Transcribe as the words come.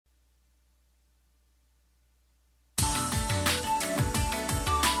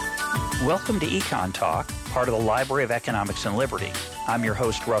Welcome to EconTalk, part of the Library of Economics and Liberty. I'm your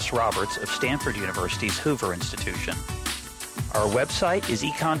host, Russ Roberts of Stanford University's Hoover Institution. Our website is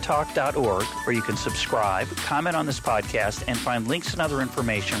econtalk.org, where you can subscribe, comment on this podcast, and find links and other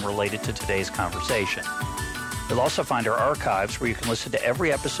information related to today's conversation. You'll also find our archives where you can listen to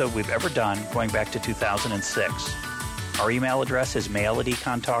every episode we've ever done going back to 2006. Our email address is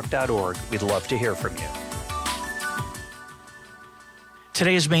mail@econtalk.org. We'd love to hear from you.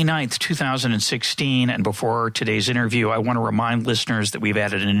 Today is May 9th, 2016, and before today's interview, I want to remind listeners that we've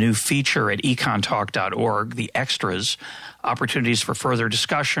added a new feature at econtalk.org, the extras, opportunities for further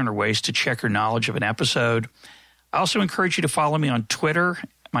discussion or ways to check your knowledge of an episode. I also encourage you to follow me on Twitter.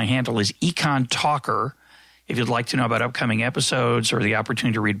 My handle is EconTalker. If you'd like to know about upcoming episodes or the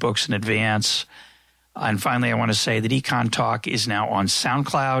opportunity to read books in advance. And finally, I want to say that EconTalk is now on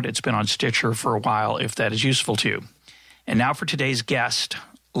SoundCloud. It's been on Stitcher for a while, if that is useful to you. And now for today's guest,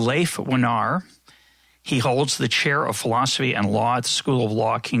 Leif Wenar. He holds the chair of philosophy and law at the School of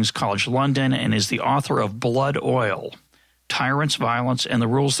Law, King's College London, and is the author of Blood Oil, Tyrants, Violence, and the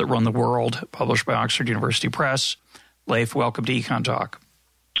Rules That Run the World, published by Oxford University Press. Leif, welcome to EconTalk.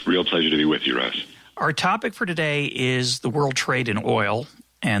 Real pleasure to be with you, Russ. Our topic for today is the world trade in oil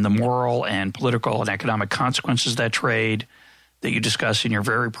and the moral and political and economic consequences of that trade that you discuss in your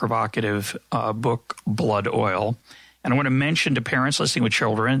very provocative book, Blood Oil. And I want to mention to parents listening with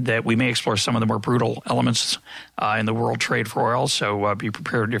children that we may explore some of the more brutal elements in the world trade for oil, so be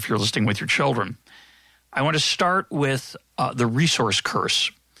prepared if you're listening with your children. I want to start with the resource curse.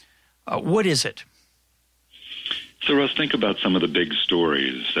 What is it? So, Russ, think about some of the big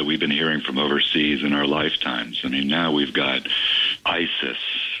stories that we've been hearing from overseas in our lifetimes. I mean, now we've got ISIS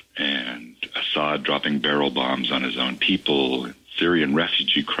and Assad dropping barrel bombs on his own people, Syrian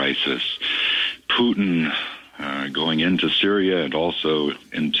refugee crisis, Putin going into Syria and also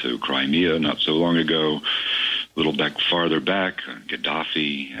into Crimea not so long ago, a little farther back,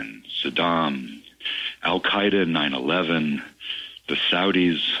 Gaddafi and Saddam, Al-Qaeda, 9/11, the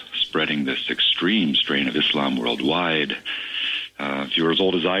Saudis spreading this extreme strain of Islam worldwide. If you're as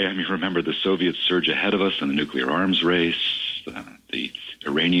old as I am, you remember the Soviet surge ahead of us in the nuclear arms race, the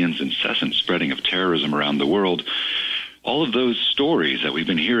Iranians' incessant spreading of terrorism around the world. All of those stories that we've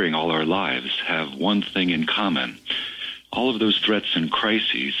been hearing all our lives have one thing in common. All of those threats and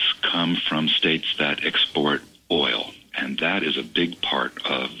crises come from states that export oil, and that is a big part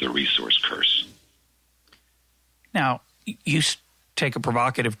of the resource curse. Now, you take a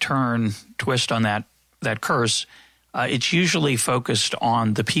provocative twist on that curse. It's usually focused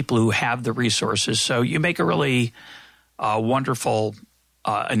on the people who have the resources. So you make a really wonderful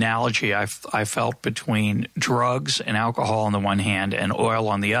analogy, I felt, between drugs and alcohol on the one hand and oil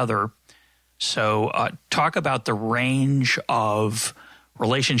on the other. So talk about the range of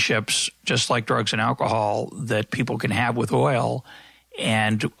relationships, just like drugs and alcohol, that people can have with oil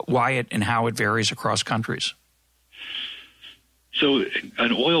and why it and how it varies across countries. So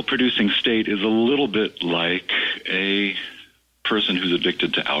an oil-producing state is a little bit like a person who's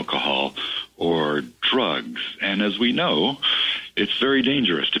addicted to alcohol or drugs. And as we know, it's very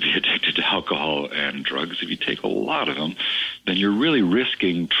dangerous to be addicted to alcohol and drugs. If you take a lot of them, then you're really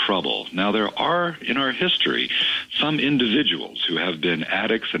risking trouble. Now, there are, in our history, some individuals who have been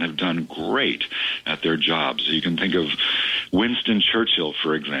addicts and have done great at their jobs. So you can think of Winston Churchill,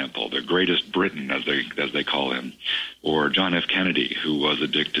 for example, the greatest Briton, as they call him, or John F. Kennedy, who was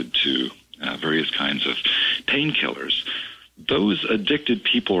addicted to various kinds of painkillers. Those addicted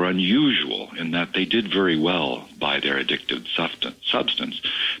people are unusual in that they did very well by their addictive substance.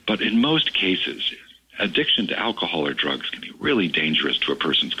 But in most cases, addiction to alcohol or drugs can be really dangerous to a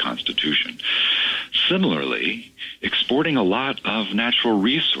person's constitution. Similarly, exporting a lot of natural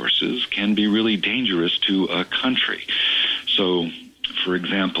resources can be really dangerous to a country. So, for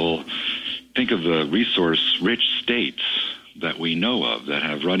example, think of the resource-rich states that we know of that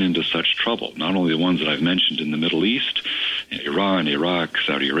have run into such trouble, not only the ones that I've mentioned in the Middle East, Iran, Iraq,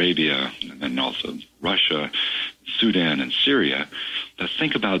 Saudi Arabia, and then also Russia, Sudan, and Syria, but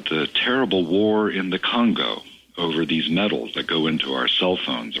think about the terrible war in the Congo over these metals that go into our cell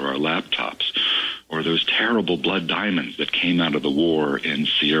phones or our laptops, or those terrible blood diamonds that came out of the war in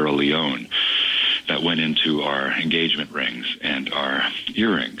Sierra Leone that went into our engagement rings and our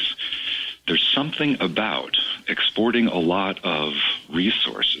earrings. There's something about exporting a lot of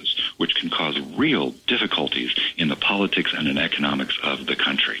resources which can cause real difficulties in the politics and in economics of the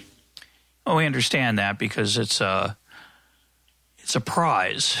country. Oh, we understand that because it's a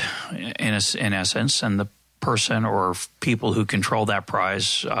prize in essence, and the person or people who control that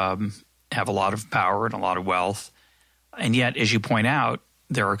prize have a lot of power and a lot of wealth. And yet, as you point out,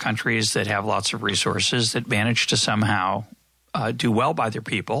 there are countries that have lots of resources that manage to somehow do well by their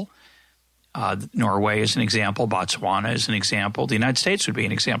people. Norway is an example. Botswana is an example. The United States would be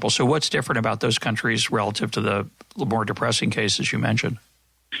an example. So what's different about those countries relative to the more depressing cases you mentioned?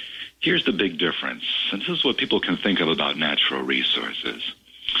 Here's the big difference, and this is what people can think of about natural resources.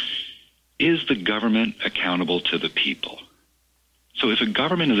 Is the government accountable to the people? So if a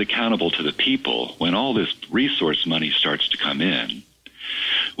government is accountable to the people when all this resource money starts to come in,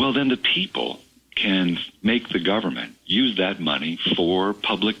 well, then the people can make the government use that money for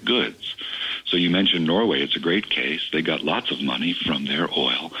public goods. So you mentioned Norway. It's a great case. They got lots of money from their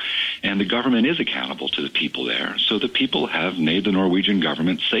oil, and the government is accountable to the people there. So the people have made the Norwegian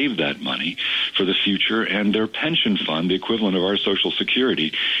government save that money for the future, and their pension fund, the equivalent of our Social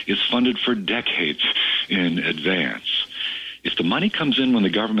Security, is funded for decades in advance. If the money comes in when the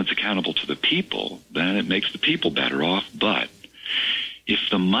government's accountable to the people, then it makes the people better off. But if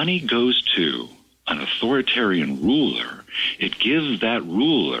the money goes to an authoritarian ruler, it gives that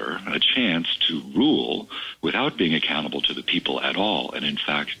ruler a chance to rule without being accountable to the people at all, and in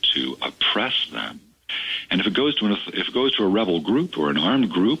fact to oppress them. And if it goes to a rebel group or an armed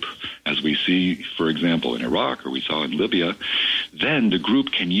group, as we see, for example, in Iraq or we saw in Libya, then the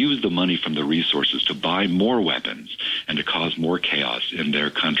group can use the money from the resources to buy more weapons and to cause more chaos in their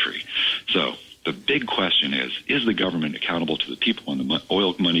country. So the big question is the government accountable to the people when the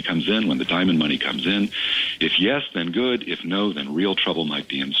oil money comes in, when the diamond money comes in? If yes, then good. If no, then real trouble might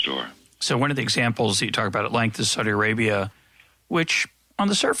be in store. So one of the examples that you talk about at length is Saudi Arabia, which on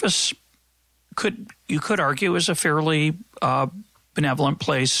the surface you could argue is a fairly benevolent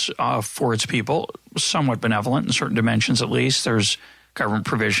place for its people, somewhat benevolent in certain dimensions at least. There's government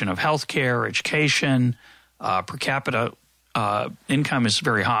provision of health care, education, per capita income is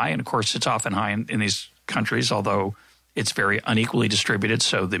very high, and of course it's often high in these countries, although it's very unequally distributed,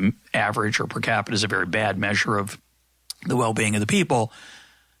 so the average or per capita is a very bad measure of the well-being of the people.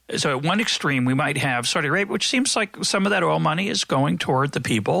 So at one extreme, we might have Saudi Arabia, which seems like some of that oil money is going toward the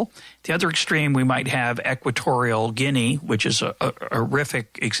people. The other extreme, we might have Equatorial Guinea, which is a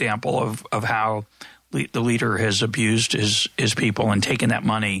horrific example of how the leader has abused his people and taken that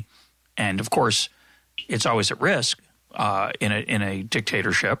money. And, of course, it's always at risk in a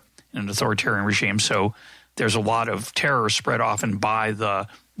dictatorship, in an authoritarian regime. So there's a lot of terror spread often by the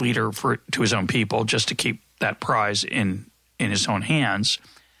leader to his own people just to keep that prize in his own hands.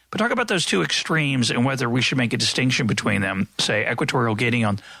 But talk about those two extremes and whether we should make a distinction between them, say Equatorial Guinea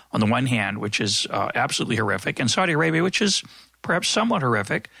on the one hand, which is absolutely horrific, and Saudi Arabia, which is perhaps somewhat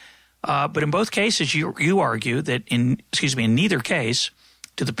horrific. But in both cases, you argue that in neither case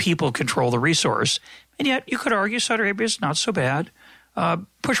do the people control the resource. And yet you could argue Saudi Arabia is not so bad.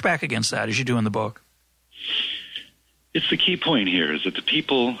 Push back against that as you do in the book. It's the key point here is that the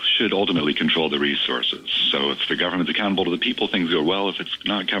people should ultimately control the resources. So if the government's accountable to the people, things go well. If it's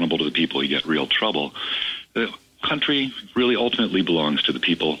not accountable to the people, you get real trouble. The country really ultimately belongs to the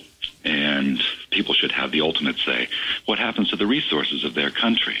people, and people should have the ultimate say. What happens to the resources of their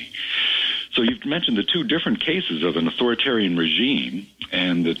country? So you've mentioned the two different cases of an authoritarian regime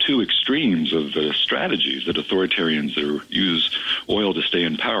and the two extremes of the strategies that authoritarians that use oil to stay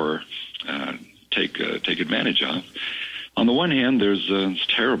in power take advantage of. On the one hand, there's this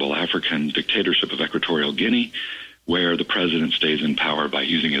terrible African dictatorship of Equatorial Guinea, where the president stays in power by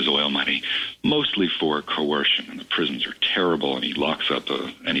using his oil money, mostly for coercion. And the prisons are terrible, and he locks up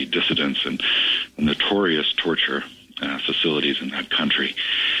any dissidents and notorious torture facilities in that country.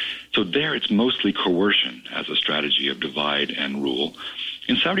 So there it's mostly coercion as a strategy of divide and rule.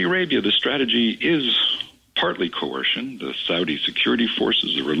 In Saudi Arabia, the strategy is partly coercion. The Saudi security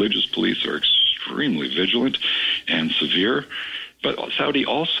forces, the religious police, are extremely vigilant and severe. But Saudi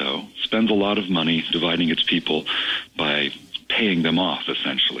also spends a lot of money dividing its people by paying them off,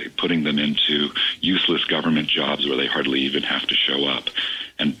 essentially, putting them into useless government jobs where they hardly even have to show up,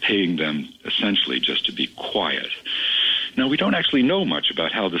 and paying them essentially just to be quiet. Now, we don't actually know much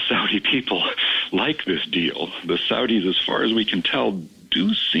about how the Saudi people like this deal. The Saudis, as far as we can tell,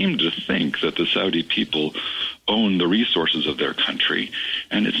 do seem to think that the Saudi people own the resources of their country,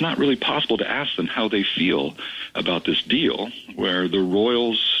 and it's not really possible to ask them how they feel about this deal, where the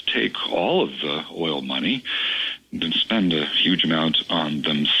royals take all of the oil money and spend a huge amount on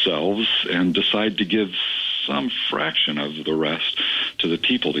themselves and decide to give some fraction of the rest to the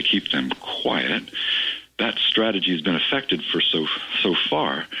people to keep them quiet. That strategy has been effective for so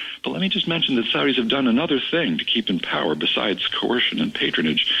far. But let me just mention that Saudis have done another thing to keep in power besides coercion and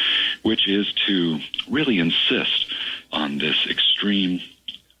patronage, which is to really insist on this extreme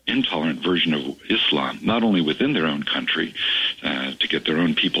intolerant version of Islam, not only within their own country to get their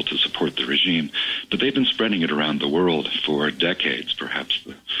own people to support the regime, but they've been spreading it around the world for decades, perhaps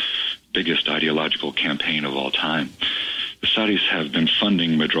the biggest ideological campaign of all time. The Saudis have been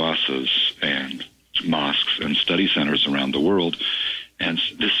funding madrasas and mosques and study centers around the world, and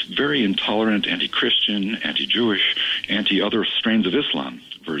this very intolerant, anti-Christian, anti-Jewish, anti-other strains of Islam,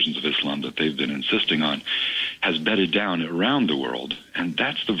 versions of Islam that they've been insisting on, has bedded down around the world. And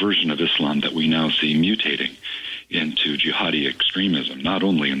that's the version of Islam that we now see mutating into jihadi extremism, not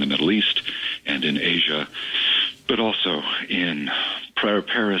only in the Middle East and in Asia, but also in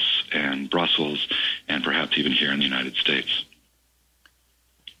Paris and Brussels, and perhaps even here in the United States.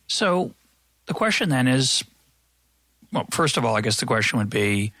 So the question then is, well, first of all, I guess the question would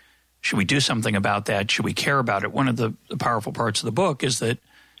be, should we do something about that? Should we care about it? One of the powerful parts of the book is that,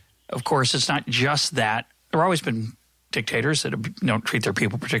 of course, it's not just that. There have always been dictators that don't treat their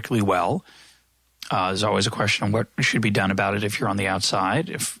people particularly well. There's always a question of what should be done about it if you're on the outside,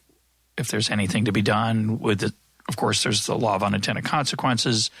 if there's anything to be done with it. Of course, there's the law of unintended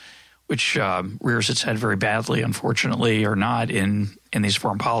consequences, which rears its head very badly, unfortunately, or not in these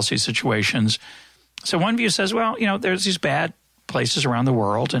foreign policy situations. So one view says, well, there's these bad places around the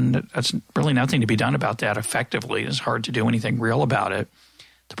world, and that's really nothing to be done about that effectively. It's hard to do anything real about it.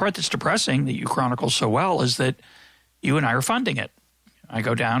 The part that's depressing that you chronicle so well is that you and I are funding it. I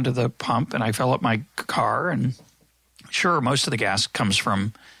go down to the pump and I fill up my car, and sure, most of the gas comes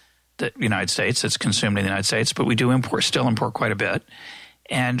from the United States. It's consumed in the United States, but we do still import quite a bit.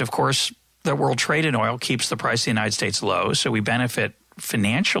 And, of course, the world trade in oil keeps the price of the United States low, so we benefit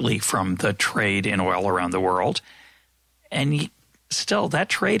financially from the trade in oil around the world. And still, that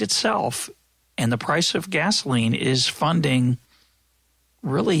trade itself and the price of gasoline is funding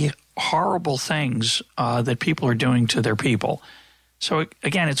really horrible things that people are doing to their people. So,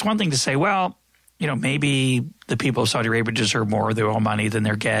 again, it's one thing to say, well, maybe the people of Saudi Arabia deserve more of their oil money than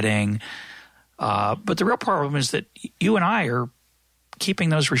they're getting. But the real problem is that you and I are keeping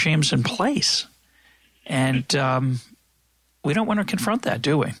those regimes in place. And we don't want to confront that,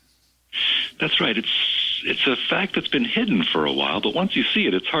 do we? That's right. It's a fact that's been hidden for a while, but once you see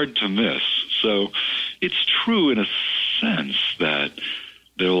it, it's hard to miss. So it's true in a sense that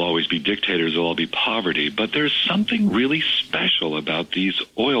there will always be dictators, there will always be poverty, but there's something really special about these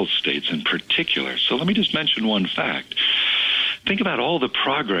oil states in particular. So let me just mention one fact. Think about all the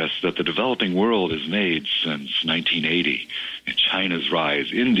progress that the developing world has made since 1980. China's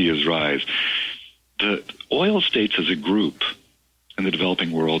rise, India's rise. The oil states as a group in the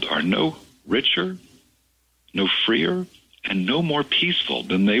developing world are no richer, no freer, and no more peaceful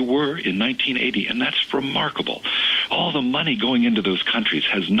than they were in 1980, and that's remarkable. All the money going into those countries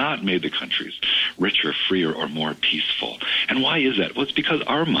has not made the countries richer, freer, or more peaceful. And why is that? Well, it's because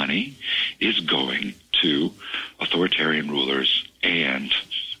our money is going to authoritarian rulers and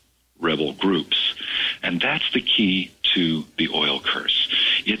rebel groups. And that's the key to the oil curse.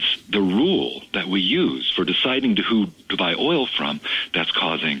 It's the rule that we use for deciding who to buy oil from that's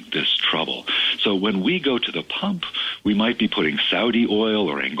causing this trouble. So when we go to the pump, we might be putting Saudi oil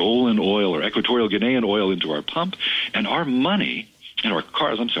or Angolan oil or Equatorial Guinean oil into our pump, and our money, in our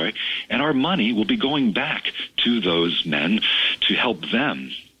cars, and our money will be going back to those men to help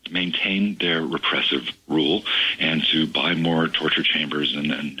them maintain their repressive rule and to buy more torture chambers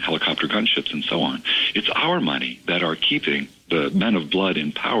and helicopter gunships and so on. It's our money that are keeping the men of blood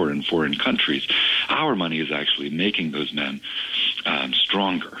in power in foreign countries. Our money is actually making those men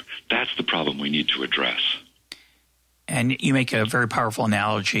stronger. That's the problem we need to address. And you make a very powerful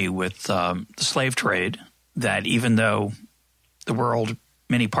analogy with the slave trade, that even though the world,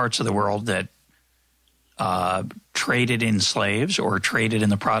 many parts of the world that traded in slaves or traded in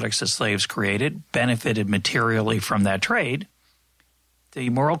the products that slaves created, benefited materially from that trade, the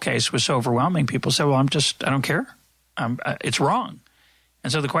moral case was so overwhelming, people said, well, I don't care. It's wrong.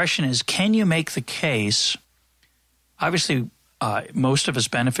 And so the question is, can you make the case? Obviously, most of us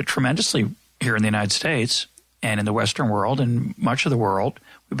benefit tremendously here in the United States and in the Western world and much of the world.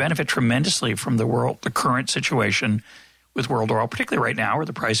 We benefit tremendously from the current situation with world oil, particularly right now where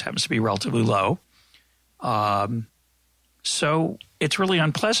the price happens to be relatively low. So it's really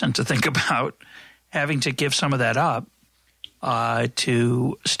unpleasant to think about having to give some of that up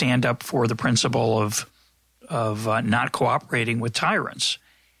to stand up for the principle of not cooperating with tyrants.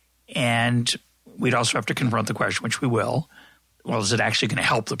 And we'd also have to confront the question, which we will, well, is it actually going to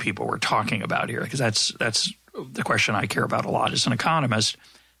help the people we're talking about here? Because that's the question I care about a lot as an economist.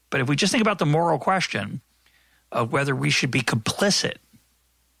 But if we just think about the moral question of whether we should be complicit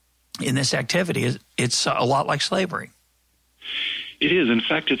in this activity, it's a lot like slavery. It is. In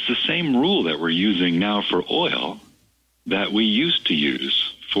fact, it's the same rule that we're using now for oil that we used to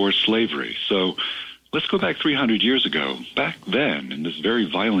use for slavery. So let's go back 300 years ago. Back then, in this very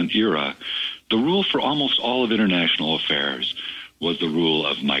violent era, the rule for almost all of international affairs was the rule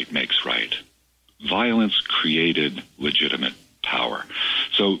of might makes right. Violence created legitimate power.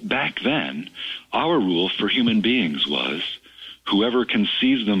 So back then, our rule for human beings was whoever can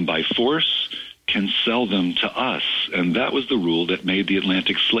seize them by force can sell them to us. And that was the rule that made the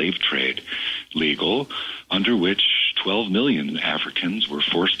Atlantic slave trade legal, under which 12 million Africans were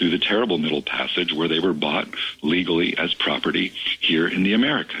forced through the terrible Middle Passage, where they were bought legally as property here in the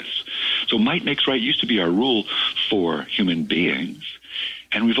Americas. So might makes right used to be our rule for human beings,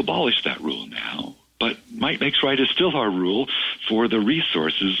 and we've abolished that rule now. But might makes right is still our rule for the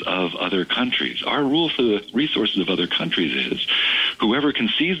resources of other countries. Our rule for the resources of other countries is whoever can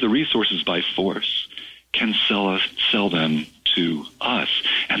seize the resources by force can sell them to us.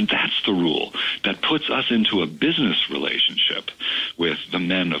 And that's the rule that puts us into a business relationship with the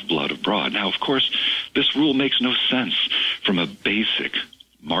men of blood abroad. Now, of course, this rule makes no sense from a basic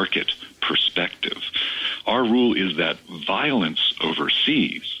market perspective. Our rule is that violence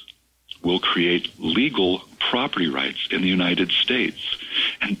overseas will create legal property rights in the United States.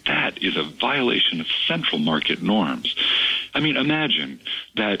 And that is a violation of central market norms. I mean, imagine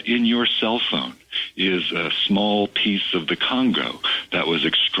that in your cell phone is a small piece of the Congo that was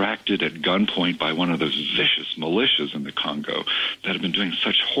extracted at gunpoint by one of those vicious militias in the Congo that have been doing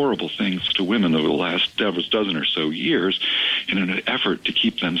such horrible things to women over the last dozen or so years in an effort to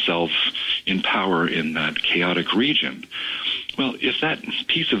keep themselves in power in that chaotic region. Well, if that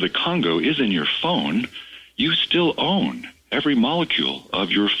piece of the Congo is in your phone, you still own every molecule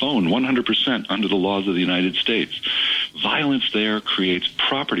of your phone 100% under the laws of the United States. Violence there creates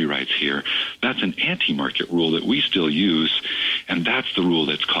property rights here. That's an anti-market rule that we still use, and that's the rule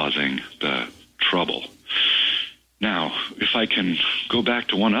that's causing the trouble. Now, if I can go back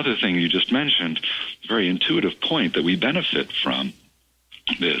to one other thing you just mentioned, a very intuitive point that we benefit from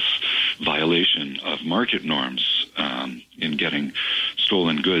this violation of market norms in getting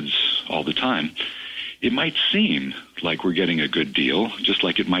stolen goods all the time. It might seem like we're getting a good deal, just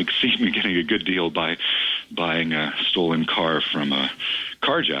like it might seem you're getting a good deal by buying a stolen car from a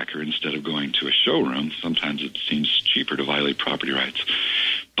carjacker instead of going to a showroom. Sometimes it seems cheaper to violate property rights.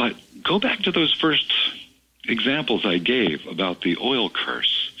 But go back to those first examples I gave about the oil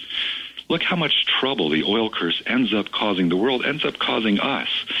curse. Look how much trouble the oil curse ends up causing. The world ends up causing us.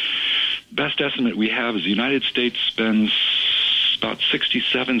 Best estimate we have is the United States spends about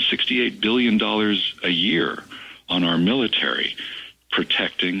 $68 billion a year on our military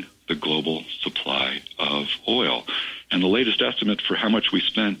protecting the global supply of oil. And the latest estimate for how much we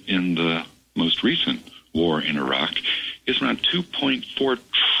spent in the most recent war in Iraq is around $2.4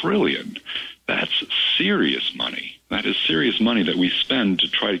 trillion. That's serious money. That is serious money that we spend to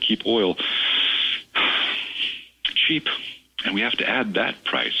try to keep oil cheap. And we have to add that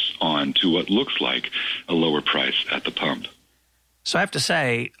price on to what looks like a lower price at the pump. So I have to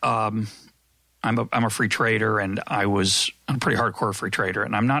say, I'm a free trader, and I'm a pretty hardcore free trader,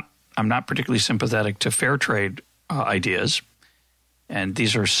 and I'm not particularly sympathetic to fair trade ideas. And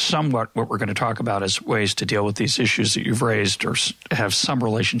these are somewhat what we're going to talk about as ways to deal with these issues that you've raised or have some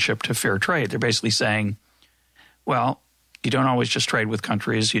relationship to fair trade. They're basically saying, well, you don't always just trade with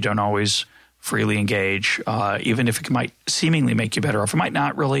countries. You don't always freely engage, even if it might seemingly make you better off. It might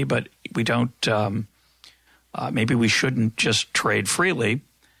not really, but we don't maybe we shouldn't just trade freely.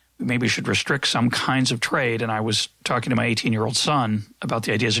 Maybe we should restrict some kinds of trade. And I was talking to my 18-year-old son about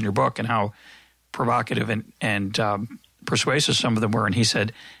the ideas in your book and how provocative and persuasive some of them were. And he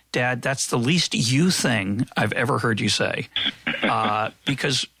said, Dad, that's the least you thing I've ever heard you say.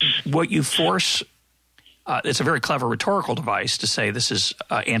 Because what you force, it's a very clever rhetorical device to say this is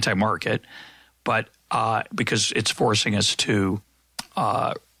anti-market, but because it's forcing us to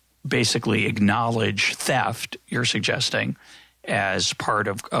basically acknowledge theft, you're suggesting, as part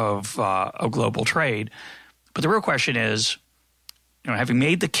of global trade. But the real question is, having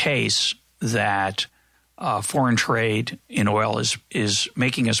made the case that foreign trade in oil is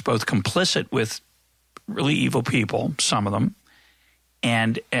making us both complicit with really evil people, some of them,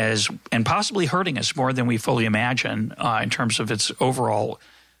 and possibly hurting us more than we fully imagine in terms of its overall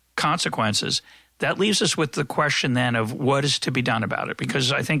consequences. That leaves us with the question then of what is to be done about it.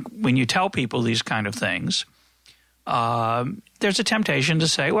 Because I think when you tell people these kind of things, there's a temptation to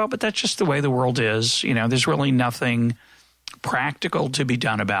say, well, but that's just the way the world is. There's really nothing practical to be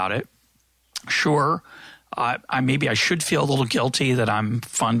done about it. Sure, maybe I should feel a little guilty that I'm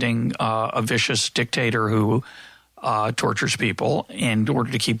funding a vicious dictator who tortures people in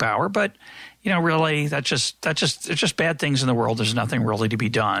order to keep power. But, really, it's just bad things in the world. There's nothing really to be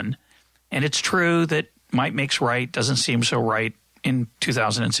done. And it's true that might makes right doesn't seem so right in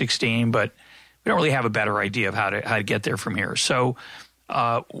 2016, but we don't really have a better idea of how to get there from here. So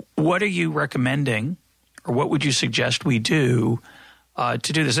what are you recommending, or what would you suggest we do to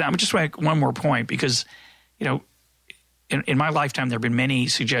do this? And I'm just make one more point, because, in my lifetime, there have been many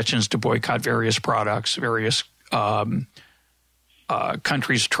suggestions to boycott various products, various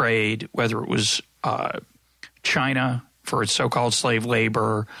countries' trade, whether it was China for its so-called slave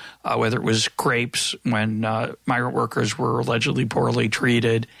labor, whether it was grapes when migrant workers were allegedly poorly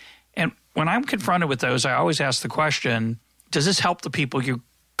treated. And when I'm confronted with those, I always ask the question, does this help the people you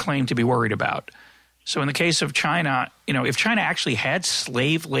claim to be worried about? So in the case of China, if China actually had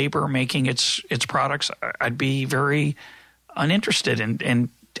slave labor making its products, I'd be very uninterested, and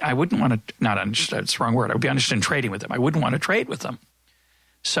I wouldn't want to, not uninterested, it's the wrong word, I would be interested in trading with them. I wouldn't want to trade with them.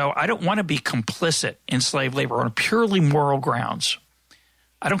 So I don't want to be complicit in slave labor on purely moral grounds.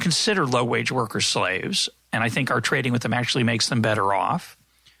 I don't consider low-wage workers slaves, and I think our trading with them actually makes them better off.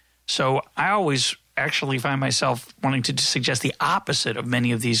 So I always actually find myself wanting to suggest the opposite of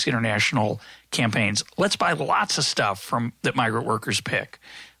many of these international campaigns. Let's buy lots of stuff that migrant workers pick,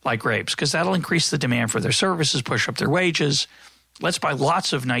 like grapes, because that'll increase the demand for their services, push up their wages. Let's buy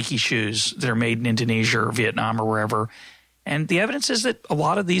lots of Nike shoes that are made in Indonesia or Vietnam or wherever. And the evidence is that a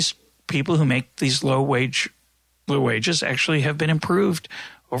lot of these people who make these low wages actually have been improved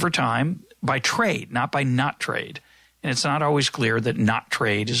over time by trade, not by not trade. And it's not always clear that not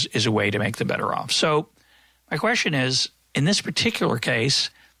trade is a way to make them better off. So my question is, in this particular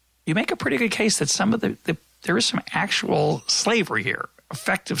case, you make a pretty good case that some of there is some actual slavery here,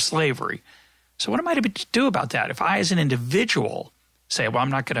 effective slavery. So what am I to do about that? If I, as an individual, say, well,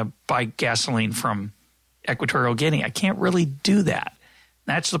 I'm not going to buy gasoline from Equatorial Guinea, I can't really do that.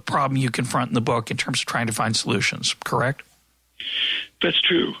 That's the problem you confront in the book in terms of trying to find solutions, correct? That's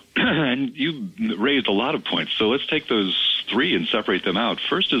true. And you raised a lot of points. So let's take those three and separate them out.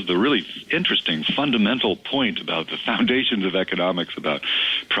 First is the really interesting fundamental point about the foundations of economics, about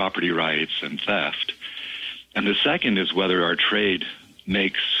property rights and theft. And the second is whether our trade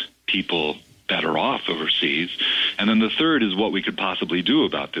makes people better off overseas. And then the third is what we could possibly do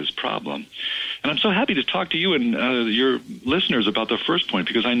about this problem. And I'm so happy to talk to you and your listeners about the first point,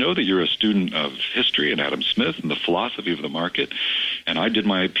 because I know that you're a student of history and Adam Smith and the philosophy of the market. And I did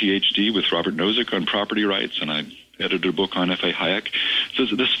my PhD with Robert Nozick on property rights, and I edited a book on F.A. Hayek. So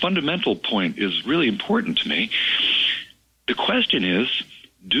this fundamental point is really important to me. The question is,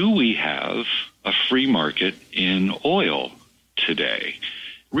 do we have a free market in oil today?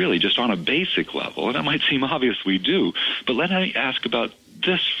 Really, just on a basic level, and that might seem obvious we do, but let me ask about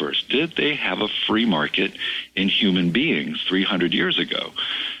this first. Did they have a free market in human beings 300 years ago?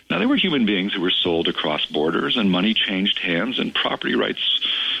 Now, there were human beings who were sold across borders, and money changed hands, and property rights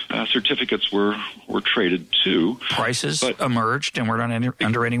certificates were traded too. Prices emerged and weren't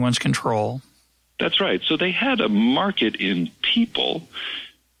under anyone's control. That's right. So they had a market in people,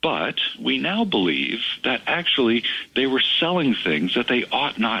 but we now believe that actually they were selling things that they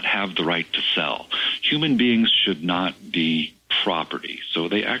ought not have the right to sell. Human beings should not be property, so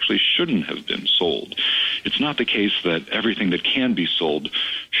they actually shouldn't have been sold. It's not the case that everything that can be sold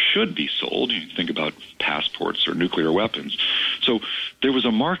should be sold. You think about passports or nuclear weapons. So there was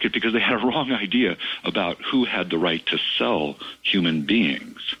a market because they had a wrong idea about who had the right to sell human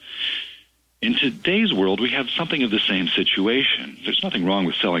beings. In today's world, we have something of the same situation. There's nothing wrong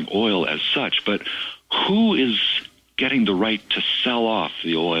with selling oil as such, but who is getting the right to sell off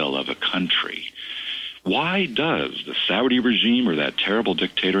the oil of a country? Why does the Saudi regime or that terrible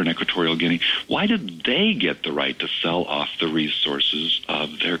dictator in Equatorial Guinea, why did they get the right to sell off the resources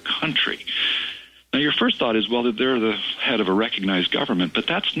of their country? Now, your first thought is, well, that they're the head of a recognized government, but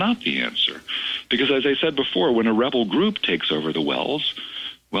that's not the answer. Because as I said before, when a rebel group takes over the wells,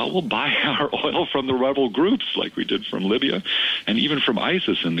 well, we'll buy our oil from the rebel groups like we did from Libya and even from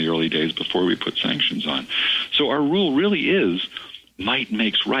ISIS in the early days before we put sanctions on. So our rule really is might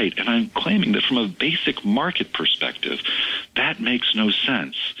makes right. And I'm claiming that from a basic market perspective, that makes no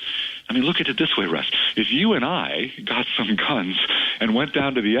sense. I mean, look at it this way, Russ. If you and I got some guns and went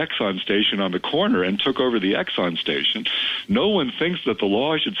down to the Exxon station on the corner and took over the Exxon station, no one thinks that the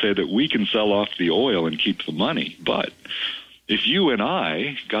law should say that we can sell off the oil and keep the money. But if you and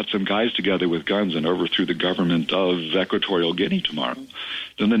I got some guys together with guns and overthrew the government of Equatorial Guinea tomorrow,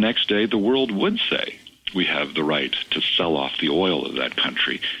 then the next day the world would say we have the right to sell off the oil of that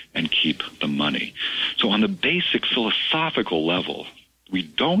country and keep the money. So on the basic philosophical level, We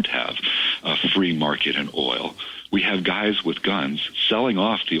don't have a free market in oil. We have guys with guns selling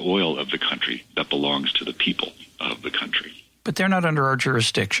off the oil of the country that belongs to the people of the country. But they're not under our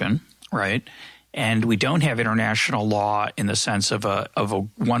jurisdiction, right? And we don't have international law in the sense of a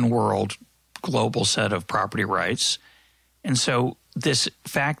one world global set of property rights. And so this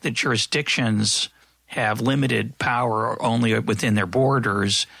fact that jurisdictions have limited power only within their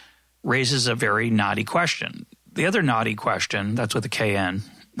borders raises a very knotty question. The other knotty question, that's with a KN,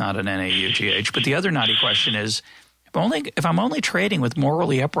 not an NAUGH, but the other knotty question is, if I'm only trading with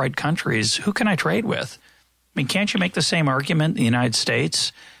morally upright countries, who can I trade with? I mean, can't you make the same argument in the United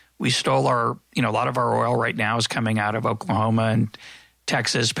States? We stole a lot of our oil right now is coming out of Oklahoma and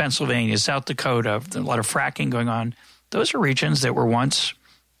Texas, Pennsylvania, South Dakota, a lot of fracking going on. Those are regions that were once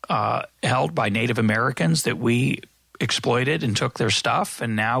held by Native Americans that we exploited and took their stuff,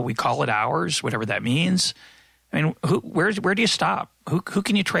 and now we call it ours, whatever that means. I mean, where do you stop? Who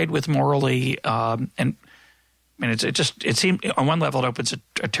can you trade with morally? It seems on one level it opens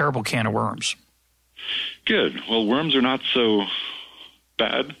a terrible can of worms. Good. Well, worms are not so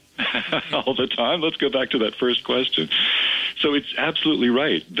bad all the time. Let's go back to that first question. So it's absolutely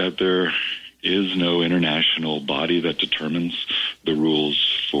right that there is no international body that determines the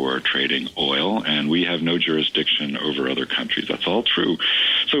rules for trading oil, and we have no jurisdiction over other countries. That's all true.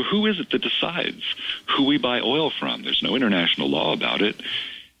 So who is it that decides who we buy oil from? There's no international law about it.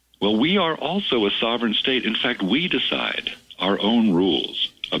 Well, we are also a sovereign state. In fact, we decide our own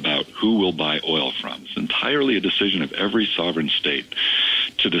rules about who we'll buy oil from. It's entirely a decision of every sovereign state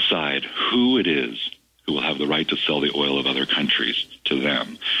to decide who it is who will have the right to sell the oil of other countries to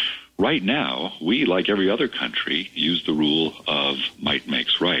them. Right now, we, like every other country, use the rule of might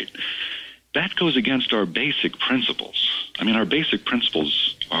makes right. That goes against our basic principles. I mean, our basic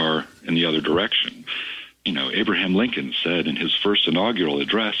principles are in the other direction. You know, Abraham Lincoln said in his first inaugural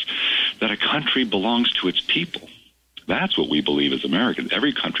address that a country belongs to its people. That's what we believe as Americans.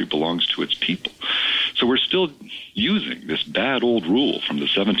 Every country belongs to its people. So we're still using this bad old rule from the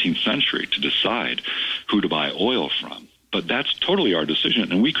 17th century to decide who to buy oil from. But that's totally our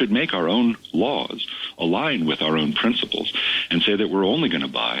decision, and we could make our own laws align with our own principles and say that we're only going to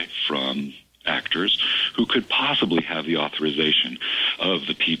buy from actors who could possibly have the authorization of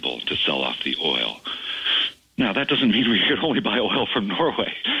the people to sell off the oil. Now, that doesn't mean we could only buy oil from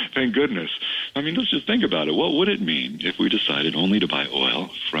Norway. Thank goodness. I mean, let's just think about it. What would it mean if we decided only to buy oil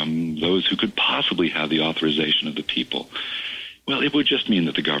from those who could possibly have the authorization of the people? Well, it would just mean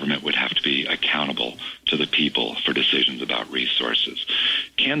that the government would have to be accountable to the people for decisions about resources.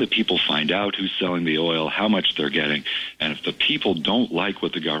 Can the people find out who's selling the oil, how much they're getting, and if the people don't like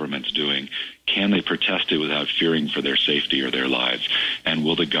what the government's doing, can they protest it without fearing for their safety or their lives? And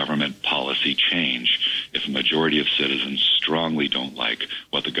will the government policy change if a majority of citizens strongly don't like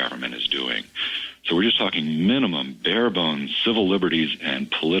what the government is doing? So we're just talking minimum, bare-bones civil liberties and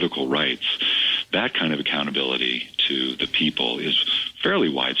political rights. That kind of accountability to the people is fairly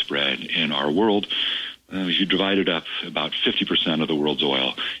widespread in our world. If you divide it up, about 50% of the world's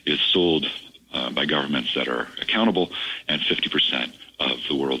oil is sold by governments that are accountable, and 50% of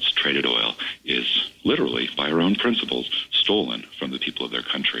the world's traded oil is literally, by our own principles, stolen from the people of their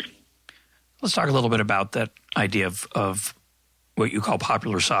country. Let's talk a little bit about that idea of what you call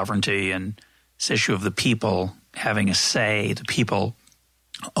popular sovereignty and this issue of the people having a say, the people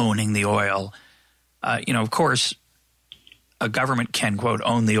owning the oil. Of course, a government can, quote,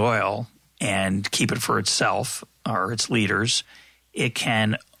 own the oil and keep it for itself or its leaders. It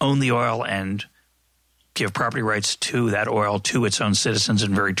can own the oil and give property rights to that oil to its own citizens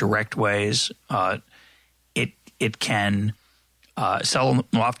in very direct ways. It can sell them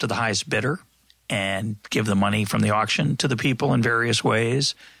off to the highest bidder and give the money from the auction to the people in various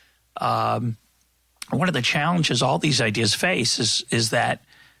ways. One of the challenges all these ideas face is that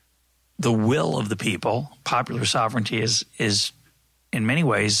the will of the people, popular sovereignty, is in many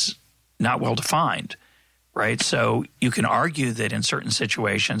ways not well defined, right? So you can argue that in certain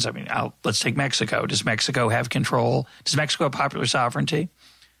situations, let's take Mexico. Does Mexico have control? Does Mexico have popular sovereignty?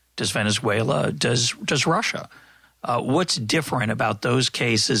 Does Venezuela? Does Russia? What's different about those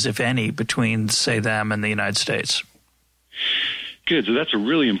cases, if any, between, say, them and the United States? Good. So that's a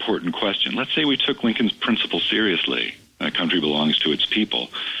really important question. Let's say we took Lincoln's principle seriously. A country belongs to its people.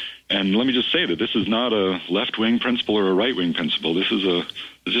 And let me just say that this is not a left-wing principle or a right-wing principle. This is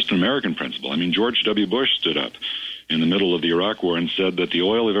just an American principle. I mean, George W. Bush stood up in the middle of the Iraq War and said that the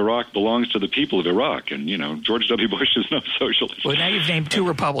oil of Iraq belongs to the people of Iraq. And, George W. Bush is no socialist. Well, now you've named two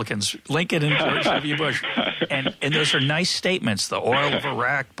Republicans, Lincoln and George W. Bush. And those are nice statements. The oil of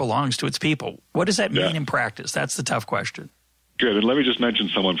Iraq belongs to its people. What does that mean in practice? That's the tough question. Good. And let me just mention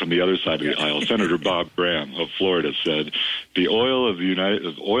someone from the other side of the aisle. Senator Bob Graham of Florida said, the oil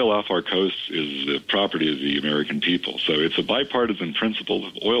oil off our coasts is the property of the American people. So it's a bipartisan principle.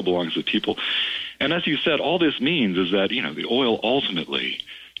 Oil belongs to the people. And as you said, all this means is that, the oil ultimately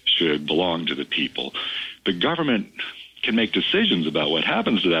should belong to the people. The government can make decisions about what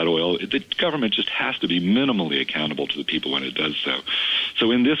happens to that oil. The government just has to be minimally accountable to the people when it does so. So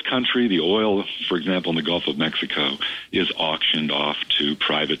in this country, the oil, for example, in the Gulf of Mexico, is auctioned off to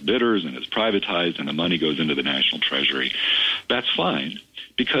private bidders and is privatized, and the money goes into the national treasury. That's fine,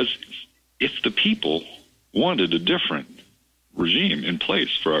 because if the people wanted a different regime in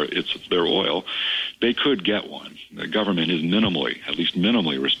place for their oil, they could get one. The government is at least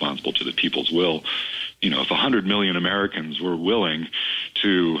minimally responsible to the people's will. If 100 million Americans were willing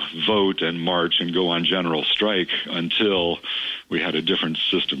to vote and march and go on general strike until we had a different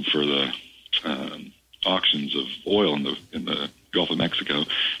system for the auctions of oil in the Gulf of Mexico,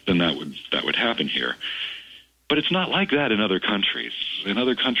 then that would happen here. But it's not like that in other countries. In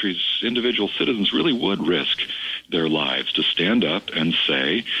other countries, individual citizens really would risk their lives to stand up and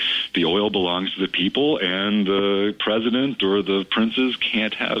say, the oil belongs to the people, and the president or the princes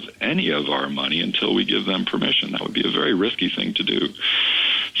can't have any of our money until we give them permission. That would be a very risky thing to do.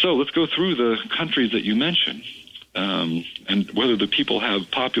 So let's go through the countries that you mentioned, and whether the people have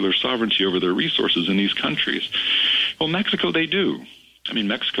popular sovereignty over their resources in these countries. Well, Mexico, they do.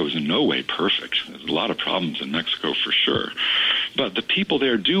 Mexico is in no way perfect. There's a lot of problems in Mexico for sure. But the people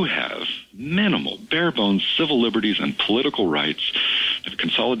there do have minimal, bare-bones civil liberties and political rights, a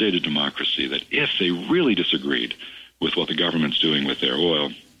consolidated democracy that if they really disagreed with what the government's doing with their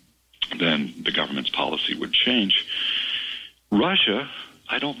oil, then the government's policy would change. Russia,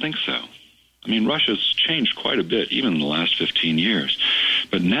 I don't think so. Russia's changed quite a bit, even in the last 15 years.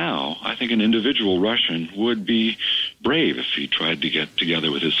 But now, I think an individual Russian would be brave if he tried to get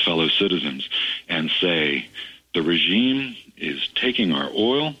together with his fellow citizens and say, the regime is taking our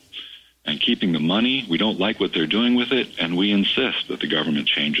oil and keeping the money. We don't like what they're doing with it, and we insist that the government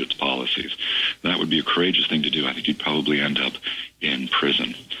change its policies. That would be a courageous thing to do. I think you'd probably end up in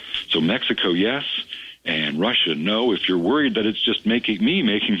prison. So Mexico, yes. And Russia, no. If you're worried that it's just making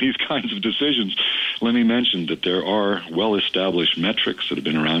these kinds of decisions, let me mention that there are well-established metrics that have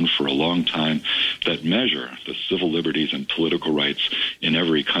been around for a long time that measure the civil liberties and political rights in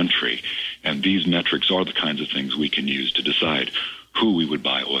every country. And these metrics are the kinds of things we can use to decide who we would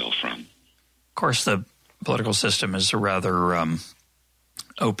buy oil from. Of course, the political system is a rather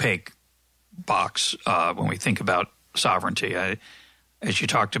opaque box when we think about sovereignty. As you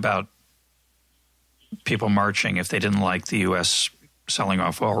talked about, people marching if they didn't like the U.S. selling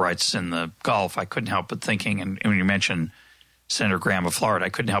off oil rights in the Gulf, I couldn't help but thinking, and when you mentioned Senator Graham of Florida, I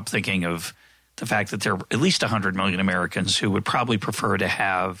couldn't help thinking of the fact that there are at least 100 million Americans who would probably prefer to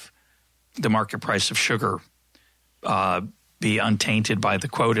have the market price of sugar be untainted by the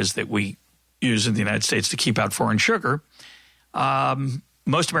quotas that we use in the United States to keep out foreign sugar.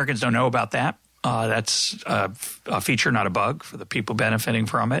 Most Americans don't know about that. That's a feature, not a bug, for the people benefiting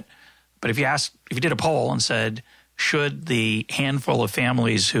from it. But if you did a poll and said, should the handful of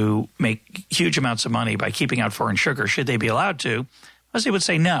families who make huge amounts of money by keeping out foreign sugar, should they be allowed to? Most people would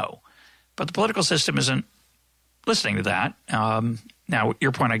say no. But the political system isn't listening to that. Now,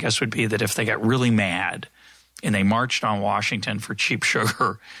 your point, I guess, would be that if they got really mad and they marched on Washington for cheap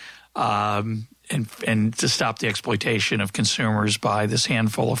sugar and to stop the exploitation of consumers by this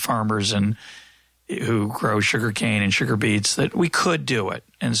handful of farmers and who grow sugarcane and sugar beets, that we could do it.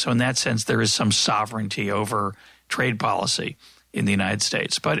 And so in that sense, there is some sovereignty over trade policy in the United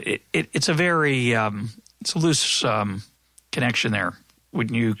States. But it's a very it's a loose connection there.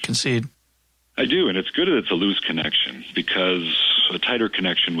 Wouldn't you concede? I do, and it's good that it's a loose connection because a tighter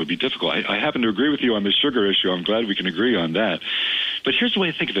connection would be difficult. I happen to agree with you on the sugar issue. I'm glad we can agree on that. But here's the way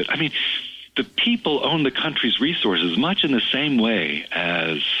I think of it. The people own the country's resources much in the same way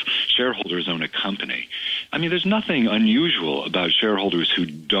as shareholders own a company. There's nothing unusual about shareholders who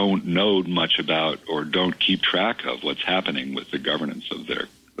don't know much about or don't keep track of what's happening with the governance of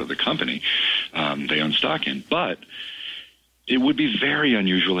the company they own stock in. But it would be very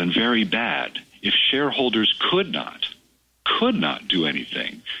unusual and very bad if shareholders could not do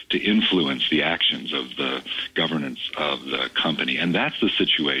anything to influence the actions of the governance of the company. And that's the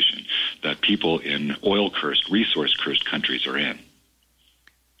situation that people in oil-cursed, resource-cursed countries are in.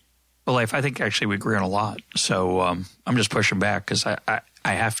 Well, Leif, I think actually we agree on a lot. So I'm just pushing back because I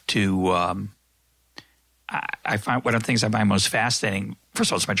have to I find one of the things I find most fascinating, first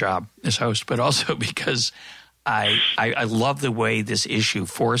of all, it's my job as host, but also because I love the way this issue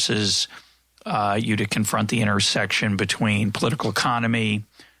forces you to confront the intersection between political economy,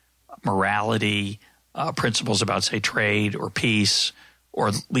 morality, principles about, say, trade or peace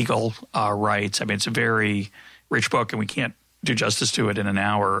or legal rights. I mean, it's a very rich book, and we can't do justice to it in an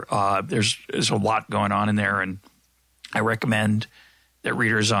hour. There's a lot going on in there, and I recommend that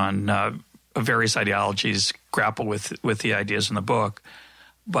readers on various ideologies grapple with the ideas in the book.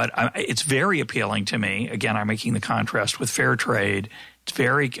 But it's very appealing to me. Again, I'm making the contrast with fair trade. It's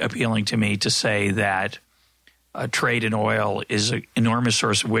very appealing to me to say that trade in oil is an enormous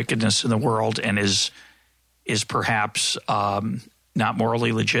source of wickedness in the world and is perhaps not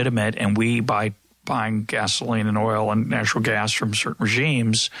morally legitimate. And we, by buying gasoline and oil and natural gas from certain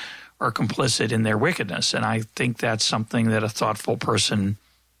regimes, are complicit in their wickedness. And I think that's something that a thoughtful person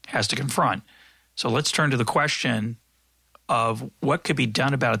has to confront. So let's turn to the question of what could be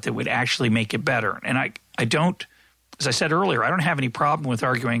done about it that would actually make it better. And I don't, as I said earlier, I don't have any problem with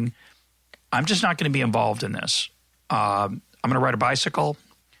arguing I'm just not going to be involved in this. I'm going to ride a bicycle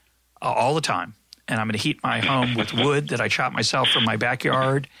all the time, and I'm going to heat my home with wood that I chop myself from my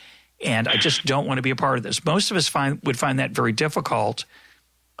backyard, and I just don't want to be a part of this. Most of us would find that very difficult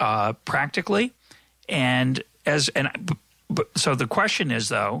practically. So the question is,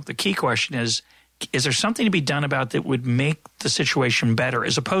 though, the key question is there something to be done about that would make the situation better,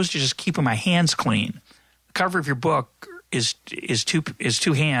 as opposed to just keeping my hands clean? The cover of your book is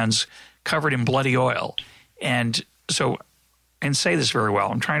two hands covered in bloody oil. And say this very well,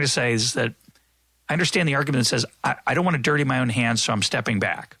 I'm trying to say is that I understand the argument that says, I don't want to dirty my own hands, so I'm stepping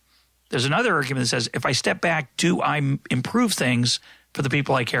back. There's another argument that says, if I step back, do I improve things for the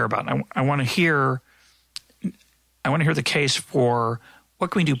people I care about? And I want to hear the case for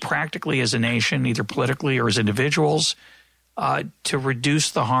what can we do practically as a nation, either politically or as individuals, to reduce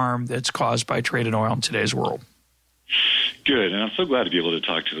the harm that's caused by trade in oil in today's world. Good, and I'm so glad to be able to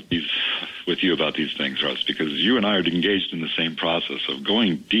talk with you about these things, Russ, because you and I are engaged in the same process of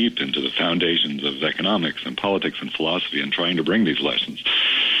going deep into the foundations of economics and politics and philosophy and trying to bring these lessons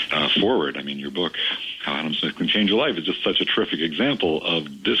forward. I mean, your book, How Adam Smith Can Change Your Life, is just such a terrific example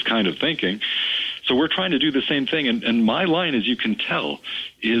of this kind of thinking. So we're trying to do the same thing, and my line, as you can tell,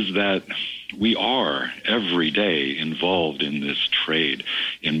 is that we are every day involved in this trade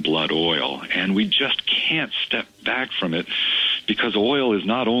in blood oil, and we just can't step back from it because oil is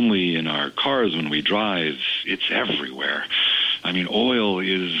not only in our cars when we drive, it's everywhere. I mean, oil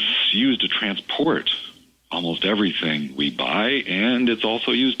is used to transport almost everything we buy, and it's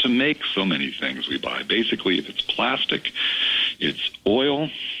also used to make so many things we buy. Basically, if it's plastic, it's oil,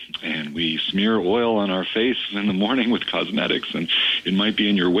 and we smear oil on our face in the morning with cosmetics, and it might be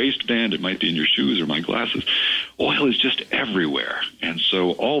in your waistband, it might be in your shoes or my glasses. Oil is just everywhere, and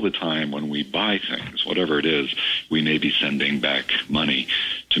so all the time when we buy things, whatever it is, we may be sending back money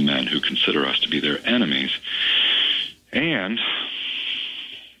to men who consider us to be their enemies. And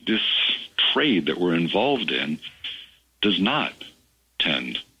this trade that we're involved in does not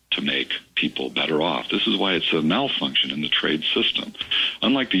tend to make people better off. This is why it's a malfunction in the trade system.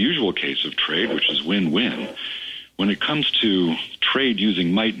 Unlike the usual case of trade, which is win-win, when it comes to trade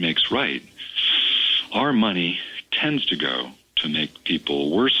using might makes right, our money tends to go to make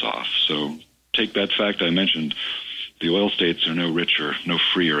people worse off. So take that fact I mentioned, the oil states are no richer, no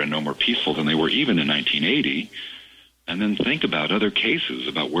freer, and no more peaceful than they were even in 1980, and then think about other cases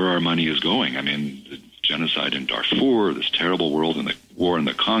about where our money is going. I mean, the genocide in Darfur, this terrible war in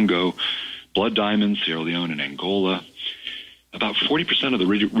the Congo, blood diamonds, Sierra Leone and Angola. About 40% of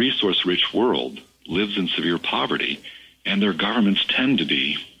the resource-rich world lives in severe poverty, and their governments tend to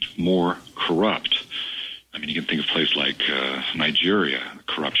be more corrupt. I mean, you can think of a place like Nigeria,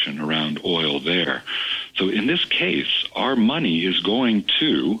 corruption around oil there. So in this case, our money is going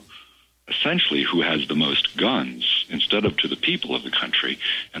to essentially who has the most guns instead of to the people of the country.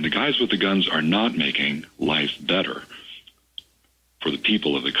 And the guys with the guns are not making life better for the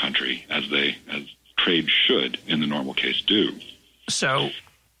people of the country as trade should in the normal case do. So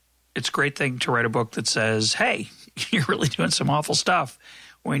it's a great thing to write a book that says, hey, you're really doing some awful stuff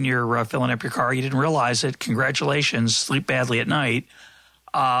when you're filling up your car. You didn't realize it. Congratulations. Sleep badly at night.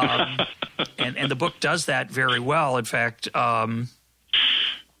 And the book does that very well. In fact, I'm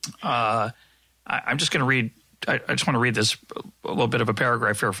just going to read. I just want to read this a little bit of a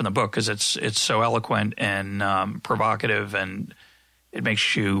paragraph here from the book because it's so eloquent and provocative, and it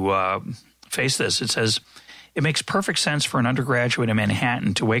makes you face this. It says, "It makes perfect sense for an undergraduate in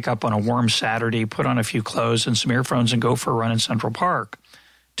Manhattan to wake up on a warm Saturday, put on a few clothes and some earphones, and go for a run in Central Park.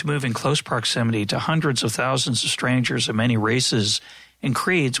 To move in close proximity to hundreds of thousands of strangers of many races and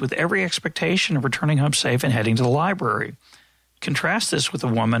creeds, with every expectation of returning home safe and heading to the library. Contrast this with a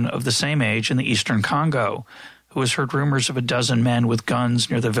woman of the same age in the eastern Congo who has heard rumors of a dozen men with guns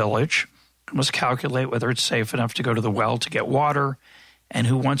near the village, who must calculate whether it's safe enough to go to the well to get water, and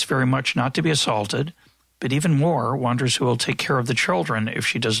who wants very much not to be assaulted, but even more wonders who will take care of the children if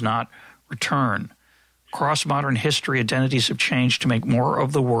she does not return. Across modern history, identities have changed to make more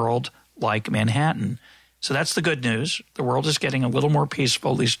of the world like Manhattan. So that's the good news. The world is getting a little more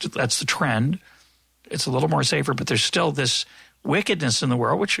peaceful. At least that's the trend. It's a little more safer, but there's still this wickedness in the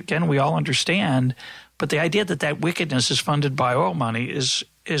world, which, again, we all understand. But the idea that that wickedness is funded by oil money is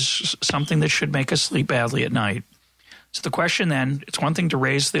something that should make us sleep badly at night. So the question then, it's one thing to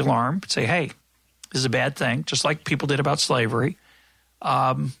raise the alarm, say, hey, this is a bad thing, just like people did about slavery.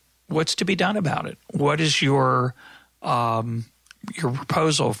 What's to be done about it? What is your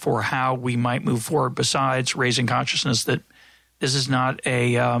proposal for how we might move forward besides raising consciousness that this is not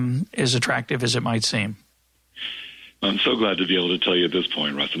as attractive as it might seem? I'm so glad to be able to tell you at this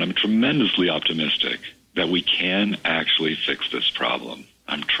point, Russ, and I'm tremendously optimistic that we can actually fix this problem.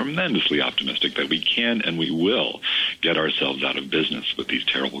 I'm tremendously optimistic that we can and we will get ourselves out of business with these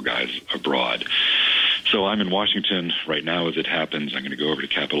terrible guys abroad. So I'm in Washington right now as it happens. I'm going to go over to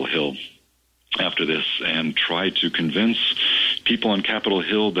Capitol Hill after this and try to convince people on Capitol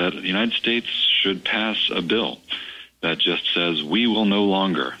Hill that the United States should pass a bill that just says we will no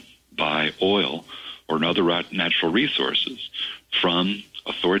longer buy oil or other natural resources from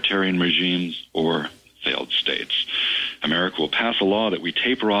authoritarian regimes or failed states. America will pass a law that we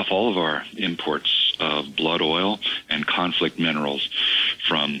taper off all of our imports of blood oil and conflict minerals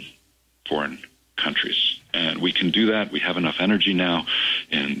from foreign countries. And we can do that. We have enough energy now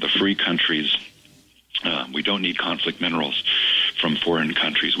in the free countries. We don't need conflict minerals from foreign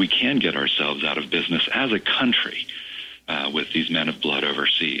countries. We can get ourselves out of business as a country with these men of blood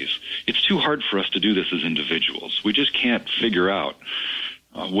overseas. It's too hard for us to do this as individuals. We just can't figure out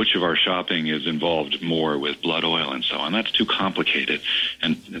which of our shopping is involved more with blood oil and so on. That's too complicated,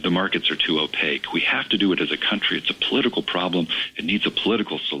 and the markets are too opaque. We have to do it as a country. It's a political problem. It needs a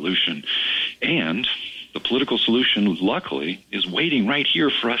political solution. And the political solution, luckily, is waiting right here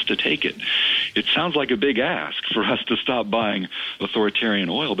for us to take it. It sounds like a big ask for us to stop buying authoritarian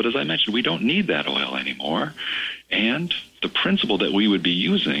oil, but as I mentioned, we don't need that oil anymore. And the principle that we would be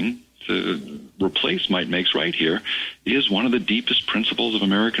using to replace might makes right here is one of the deepest principles of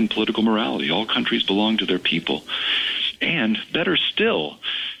American political morality. All countries belong to their people. And better still,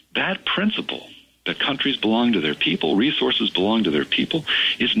 that principle that countries belong to their people, resources belong to their people,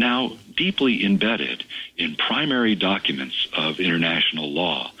 is now deeply embedded in primary documents of international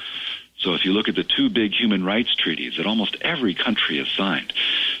law. So if you look at the two big human rights treaties that almost every country has signed,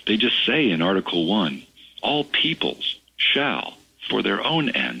 they just say in Article 1, all peoples shall, for their own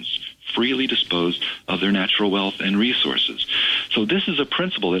ends, freely dispose of their natural wealth and resources. So this is a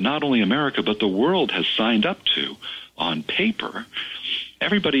principle that not only America but the world has signed up to on paper.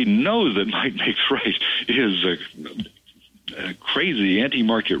 Everybody knows that might makes right is a crazy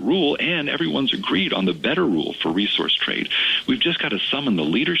anti-market rule, and everyone's agreed on the better rule for resource trade. We've just got to summon the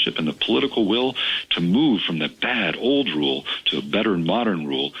leadership and the political will to move from the bad old rule to a better modern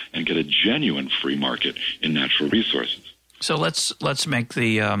rule and get a genuine free market in natural resources. So let's make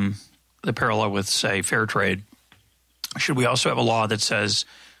the parallel with, say, fair trade. Should we also have a law that says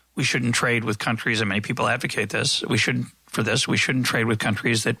we shouldn't trade with countries, and many people advocate this, we shouldn't trade with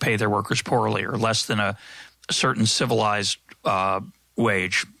countries that pay their workers poorly or less than a certain civilized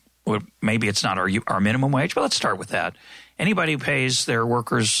wage. Maybe it's not our minimum wage, but let's start with that. Anybody who pays their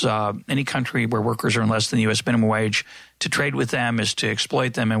workers, any country where workers earn less than the U.S. minimum wage, to trade with them is to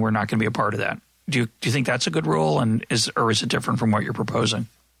exploit them, and we're not going to be a part of that. Do you think that's a good rule, or is it different from what you're proposing?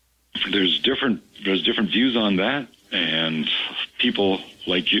 There's different views on that, and people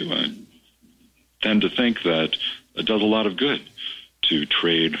like you tend to think that it does a lot of good to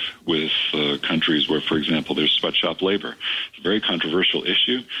trade with countries where, for example, there's sweatshop labor. It's a very controversial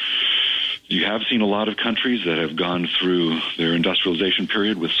issue. You have seen a lot of countries that have gone through their industrialization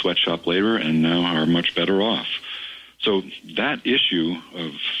period with sweatshop labor and now are much better off. So that issue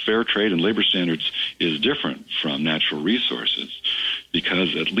of fair trade and labor standards is different from natural resources,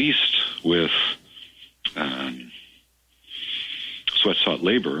 because at least with sweatshop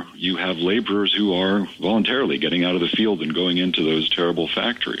labor, you have laborers who are voluntarily getting out of the field and going into those terrible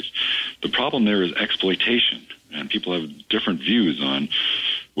factories. The problem there is exploitation, and people have different views on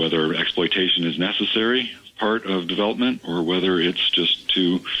whether exploitation is necessary part of development or whether it's just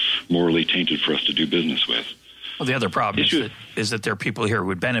too morally tainted for us to do business with. Well, the other problem is that there are people here who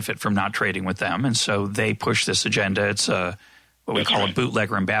would benefit from not trading with them, and so they push this agenda. It's what we call a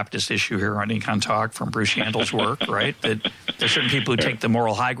bootlegger and Baptist issue here on EconTalk from Bruce Yandel's work, right? That There's certain people who take the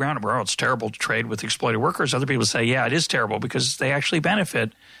moral high ground. Well, it's terrible to trade with exploited workers. Other people say, yeah, it is terrible because they actually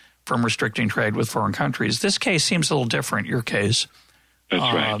benefit from restricting trade with foreign countries. This case seems a little different, your case. That's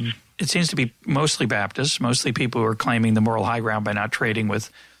right. It seems to be mostly Baptists, mostly people who are claiming the moral high ground by not trading with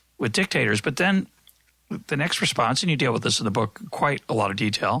dictators. But then the next response, and you deal with this in the book quite a lot of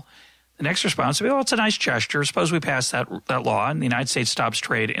detail, the next response would be, well, it's a nice gesture. Suppose we pass that law and the United States stops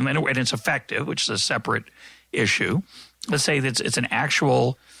trade, and it's effective, which is a separate issue. Let's say that it's an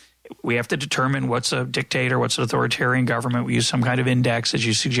actual – we have to determine what's a dictator, what's an authoritarian government. We use some kind of index, as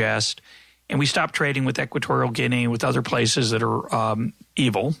you suggest, and we stop trading with Equatorial Guinea, with other places that are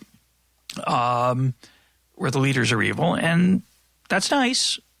evil, where the leaders are evil. And that's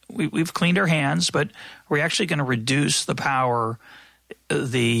nice. We've cleaned our hands, but we're actually going to reduce the power,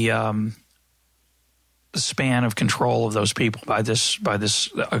 the span of control of those people by this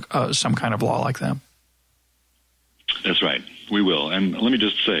some kind of law like that. That's right. We will. And let me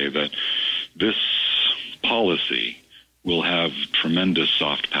just say that this policy will have tremendous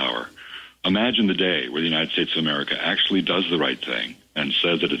soft power. Imagine the day where the United States of America actually does the right thing and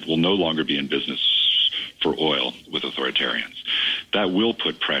says that it will no longer be in business for oil with authoritarians. That will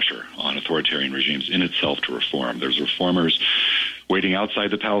put pressure on authoritarian regimes in itself to reform. There's reformers waiting outside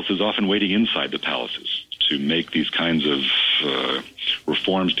the palaces, often waiting inside the palaces, to make these kinds of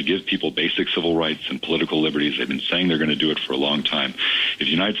reforms to give people basic civil rights and political liberties. They've been saying they're going to do it for a long time. If the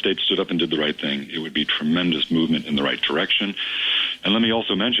United States stood up and did the right thing, it would be tremendous movement in the right direction. And let me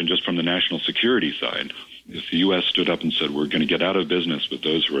also mention, just from the national security side, if the U.S. stood up and said we're going to get out of business with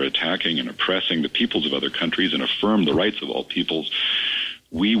those who are attacking and oppressing the peoples of other countries and affirm the rights of all peoples,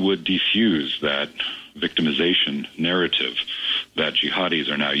 we would defuse that victimization narrative that jihadis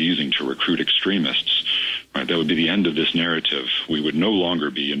are now using to recruit extremists. Right, that would be the end of this narrative. We would no longer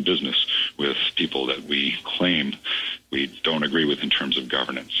be in business with people that we claim we don't agree with in terms of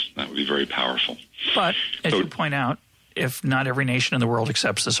governance. That would be very powerful. But, as you point out, if not every nation in the world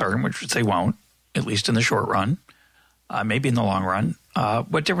accepts this argument, which they won't, at least in the short run, maybe in the long run,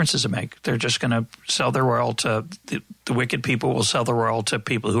 what difference does it make? They're just going to sell their oil to the wicked people will sell their oil to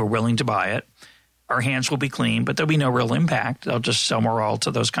people who are willing to buy it. Our hands will be clean, but there'll be no real impact. They'll just sell more oil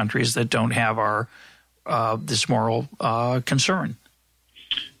to those countries that don't have our this moral concern.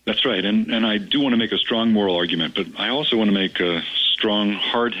 That's right, and I do want to make a strong moral argument, but I also want to make a strong,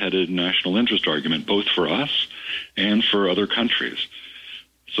 hard-headed national interest argument, both for us and for other countries.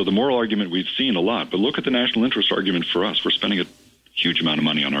 So the moral argument we've seen a lot, but look at the national interest argument for us. We're spending a huge amount of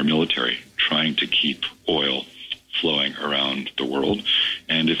money on our military trying to keep oil flowing around the world.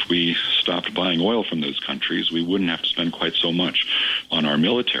 And if we stopped buying oil from those countries, we wouldn't have to spend quite so much on our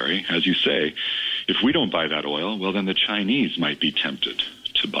military. As you say, if we don't buy that oil, well, then the Chinese might be tempted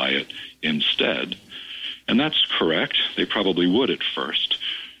to buy it instead. And that's correct. They probably would at first.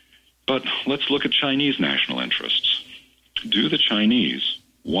 But let's look at Chinese national interests. Do the Chinese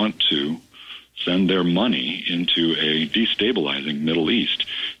want to send their money into a destabilizing Middle East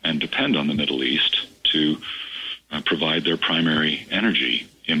and depend on the Middle East to provide their primary energy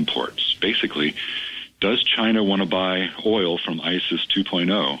imports? Basically, does China want to buy oil from ISIS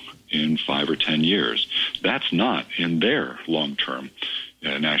 2.0 in 5 or 10 years? That's not in their long-term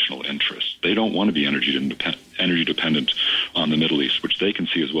national interest. They don't want to be energy dependent on the Middle East, which they can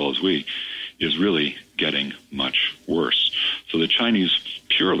see as well as we, is really getting much worse. So the Chinese,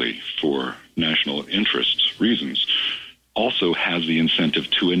 purely for national interest reasons, also has the incentive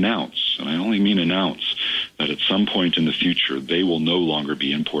to announce, and I only mean announce, that at some point in the future they will no longer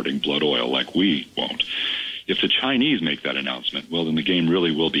be importing blood oil like we won't. If the Chinese make that announcement, well, then the game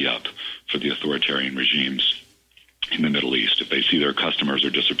really will be up for the authoritarian regimes in the Middle East. If they see their customers are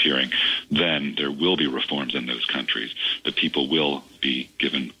disappearing, then there will be reforms in those countries. The people will be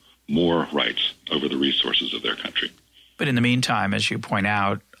given more rights over the resources of their country. But in the meantime, as you point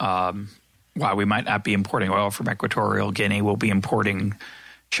out, while we might not be importing oil from Equatorial Guinea, we'll be importing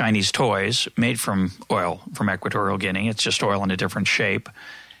Chinese toys made from oil from Equatorial Guinea. It's just oil in a different shape.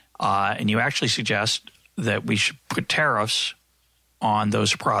 And you actually suggest that we should put tariffs on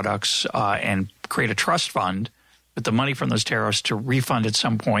those products and create a trust fund with the money from those tariffs to refund at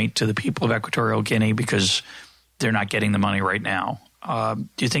some point to the people of Equatorial Guinea because they're not getting the money right now.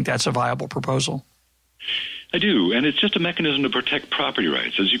 Do you think that's a viable proposal? I do, and it's just a mechanism to protect property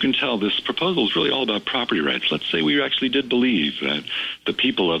rights. As you can tell, this proposal is really all about property rights. Let's say we actually did believe that the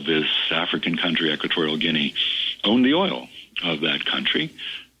people of this African country, Equatorial Guinea, own the oil of that country.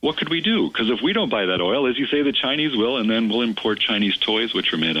 What could we do? Because if we don't buy that oil, as you say, the Chinese will, and then we'll import Chinese toys,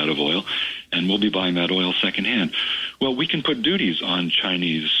 which are made out of oil, and we'll be buying that oil secondhand. Well, we can put duties on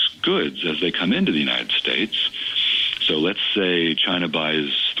Chinese goods as they come into the United States. So let's say China buys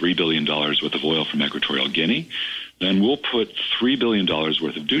 $3 billion worth of oil from Equatorial Guinea. Then we'll put $3 billion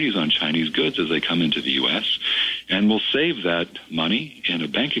worth of duties on Chinese goods as they come into the U.S., and we'll save that money in a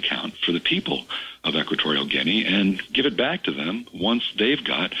bank account for the people of Equatorial Guinea and give it back to them once they've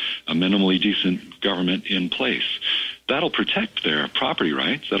got a minimally decent government in place. That'll protect their property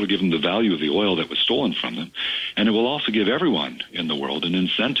rights. That'll give them the value of the oil that was stolen from them. And it will also give everyone in the world an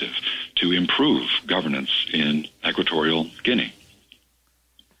incentive to improve governance in Equatorial Guinea.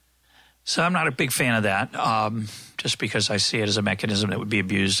 So I'm not a big fan of that, just because I see it as a mechanism that would be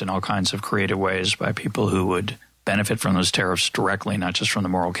abused in all kinds of creative ways by people who would benefit from those tariffs directly, not just from the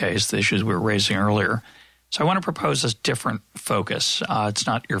moral case, the issues we were raising earlier. So I want to propose a different focus. It's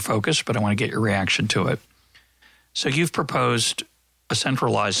not your focus, but I want to get your reaction to it. So you've proposed a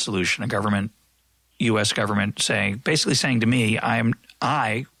centralized solution, a government, U.S. government, basically saying to me,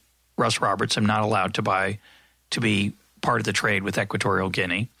 I, Russ Roberts, am not allowed to be part of the trade with Equatorial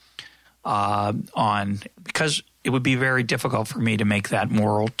Guinea. Because it would be very difficult for me to make that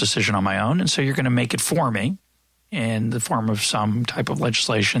moral decision on my own. And so you're going to make it for me in the form of some type of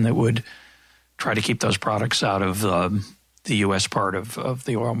legislation that would try to keep those products out of the U.S. part of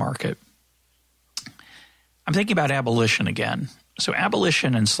the oil market. I'm thinking about abolition again. So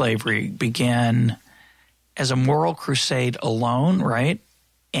abolition and slavery began as a moral crusade alone, right?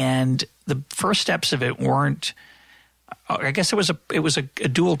 And the first steps of it weren't, I guess it was a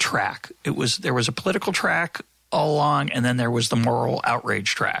dual track. There was a political track all along, and then there was the moral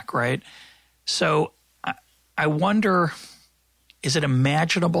outrage track, right? So I wonder, is it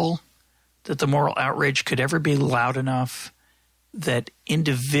imaginable that the moral outrage could ever be loud enough that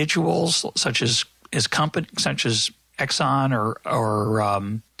individuals such as companies such as Exxon or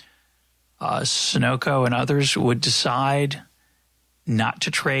Sunoco and others would decide not to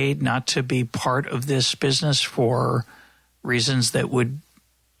trade, not to be part of this business for reasons that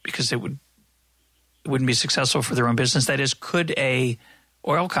because it wouldn't be successful for their own business? That is, could a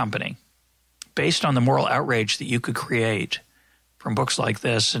oil company, based on the moral outrage that you could create from books like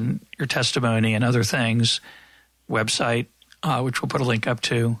this and your testimony and other things, website, which we'll put a link up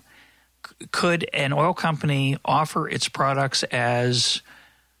to, could an oil company offer its products as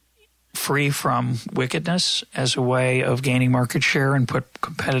free from wickedness as a way of gaining market share and put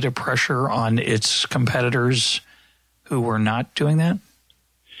competitive pressure on its competitors who were not doing that?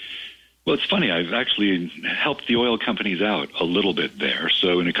 Well, it's funny. I've actually helped the oil companies out a little bit there.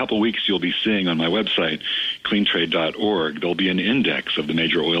 So in a couple of weeks, you'll be seeing on my website, cleantrade.org, there'll be an index of the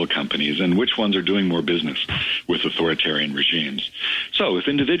major oil companies and which ones are doing more business with authoritarian regimes. So if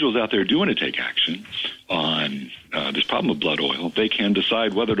individuals out there do want to take action on this problem of blood oil, they can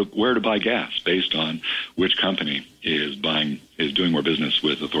decide where to buy gas based on which company is doing more business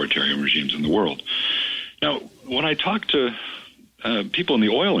with authoritarian regimes in the world. Now, when I talk to people in the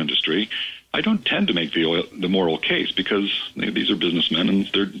oil industry, I don't tend to make the moral case because these are businessmen and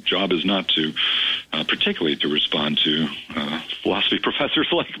their job is not to, particularly to respond to philosophy professors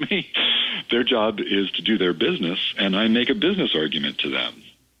like me. Their job is to do their business, and I make a business argument to them.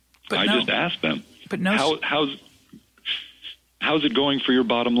 Just ask them, how's it going for your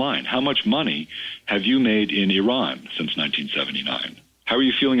bottom line? How much money have you made in Iran since 1979? How are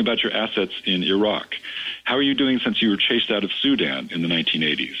you feeling about your assets in Iraq? How are you doing since you were chased out of Sudan in the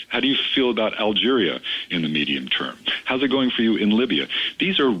 1980s? How do you feel about Algeria in the medium term? How's it going for you in Libya?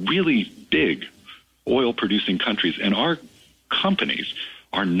 These are really big oil-producing countries, and our companies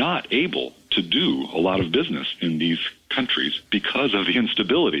are not able to do a lot of business in these countries because of the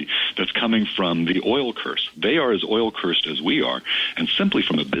instability that's coming from the oil curse. They are as oil-cursed as we are, and simply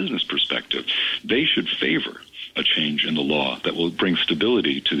from a business perspective, they should favor a change in the law that will bring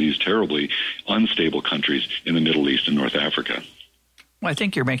stability to these terribly unstable countries in the Middle East and North Africa. Well, I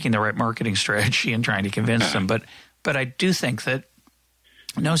think you're making the right marketing strategy and trying to convince them, but I do think that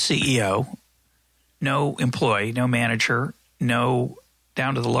no CEO, no employee, no manager, no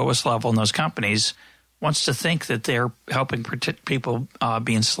down to the lowest level in those companies wants to think that they're helping people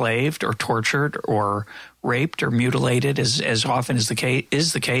be enslaved or tortured or raped or mutilated as often as the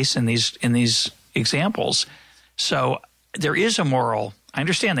case in these examples. So there is a moral. I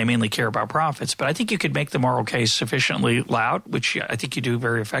understand they mainly care about profits, but I think you could make the moral case sufficiently loud, which I think you do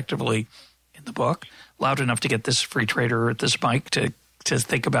very effectively in the book, loud enough to get this free trader at this mic to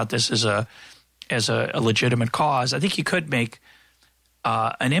think about this as a legitimate cause. I think you could make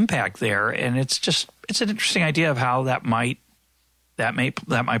an impact there, and it's an interesting idea of how that might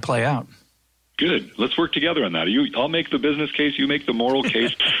play out. Good. Let's work together on that. I'll make the business case. You make the moral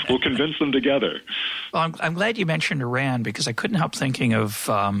case. We'll convince them together. Well, I'm glad you mentioned Iran because I couldn't help thinking of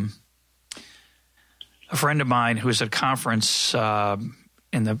a friend of mine who was at a conference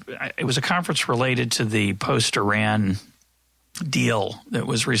it was a conference related to the post-Iran deal that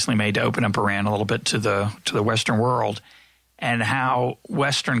was recently made to open up Iran a little bit to the Western world, and how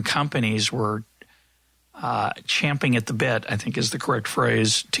Western companies were champing at the bit, I think is the correct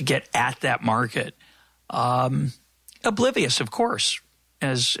phrase, to get at that market. Oblivious, of course,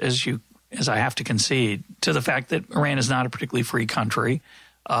 as I have to concede, to the fact that Iran is not a particularly free country.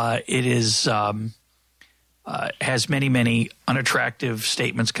 It is has many unattractive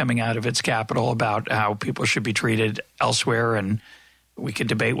statements coming out of its capital about how people should be treated elsewhere, and we can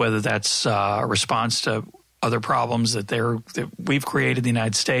debate whether that's a response to other problems that we've created in the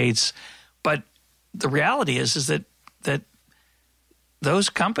United States. But the reality is that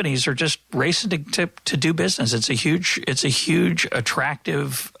those companies are just racing to do business. It's a huge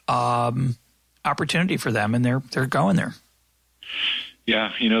attractive opportunity for them, and they're going there.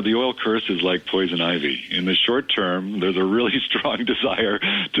 Yeah, the oil curse is like poison ivy. In the short term, there's a really strong desire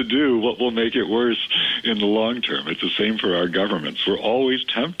to do what will make it worse in the long term. It's the same for our governments. We're always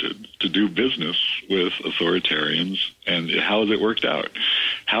tempted to do business with authoritarians, and how has it worked out?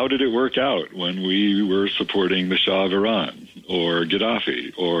 How did it work out when we were supporting the Shah of Iran, or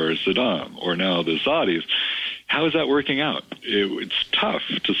Gaddafi, or Saddam, or now the Saudis? How is that working out? It's tough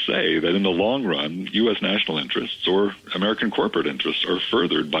to say that in the long run, U.S. national interests or American corporate interests are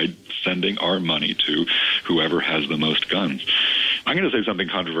furthered by sending our money to whoever has the most guns. I'm going to say something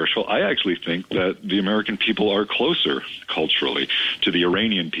controversial. I actually think that the American people are closer culturally to the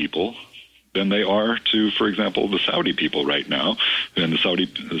Iranian people than they are to, for example, the Saudi people right now. And the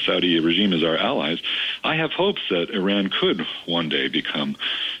Saudi regime is our allies. I have hopes that Iran could one day become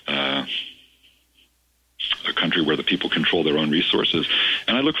a country where the people control their own resources.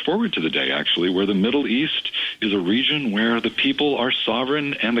 And I look forward to the day, actually, where the Middle East is a region where the people are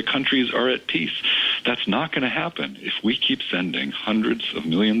sovereign and the countries are at peace. That's not going to happen if we keep sending hundreds of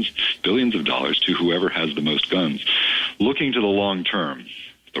millions, billions of dollars to whoever has the most guns. Looking to the long term,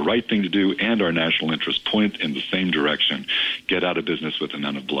 the right thing to do and our national interests point in the same direction. Get out of business with the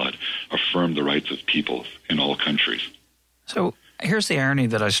men of blood. Affirm the rights of people in all countries. So here's the irony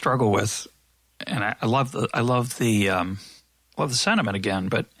that I struggle with. And I love the sentiment again,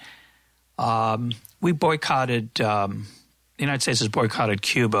 but we boycotted. The United States has boycotted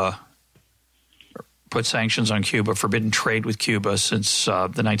Cuba, put sanctions on Cuba, forbidden trade with Cuba since the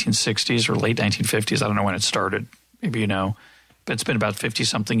 1960s or late 1950s. I don't know when it started. Maybe you know, but it's been about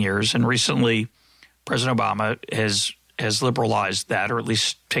 50-something years. And recently, President Obama has liberalized that, or at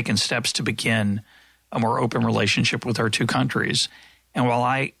least taken steps to begin a more open relationship with our two countries. And while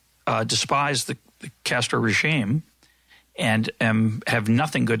I despise the Castro regime and have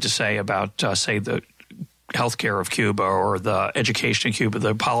nothing good to say about, say, the healthcare of Cuba or the education of Cuba,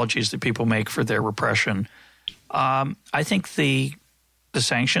 the apologies that people make for their repression, I think the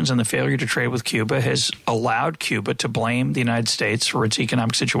sanctions and the failure to trade with Cuba has allowed Cuba to blame the United States for its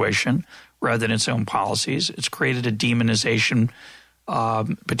economic situation rather than its own policies. It's created a demonization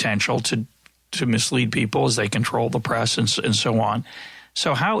potential to mislead people as they control the press and so on.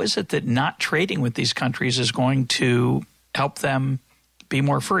 So how is it that not trading with these countries is going to help them be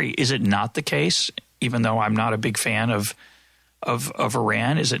more free? Is it not the case, even though I'm not a big fan of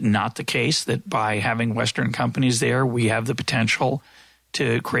Iran, is it not the case that by having Western companies there, we have the potential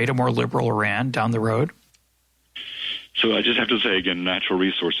to create a more liberal Iran down the road? So I just have to say again, natural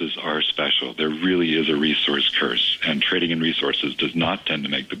resources are special. There really is a resource curse, and trading in resources does not tend to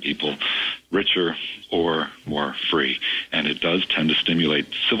make the people richer or more free. And it does tend to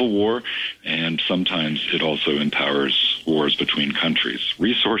stimulate civil war, and sometimes it also empowers wars between countries.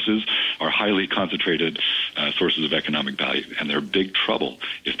 Resources are highly concentrated sources of economic value, and they're big trouble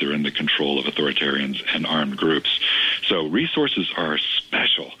if they're in the control of authoritarians and armed groups. So resources are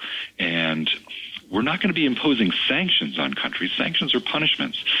special, and we're not going to be imposing sanctions on countries. Sanctions are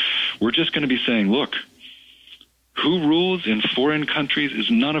punishments. We're just going to be saying, look, who rules in foreign countries is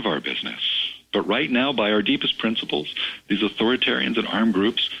none of our business. But right now, by our deepest principles, these authoritarians and armed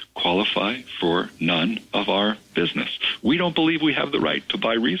groups qualify for none of our business. We don't believe we have the right to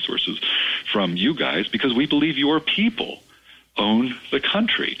buy resources from you guys because we believe your people own the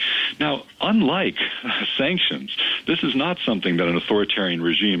country. Now, unlike sanctions, this is not something that an authoritarian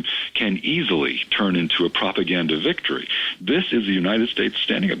regime can easily turn into a propaganda victory. This is the United States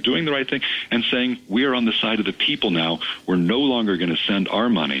standing up, doing the right thing, and saying, we are on the side of the people now. We're no longer going to send our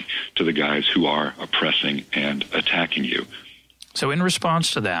money to the guys who are oppressing and attacking you. So in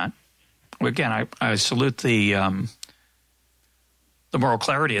response to that, again, I salute the moral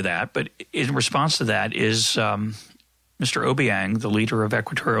clarity of that, but in response to that is Mr. Obiang, the leader of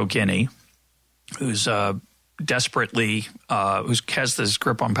Equatorial Guinea, who's desperately who has this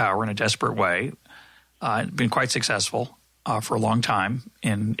grip on power in a desperate way, been quite successful for a long time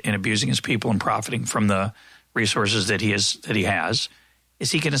in abusing his people and profiting from the resources that he has.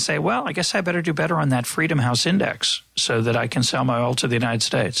 Is he going to say, well, I guess I better do better on that Freedom House Index so that I can sell my oil to the United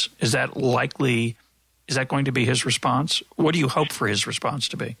States? Is that going to be his response? What do you hope for his response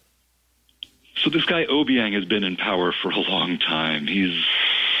to be? So this guy Obiang has been in power for a long time. He's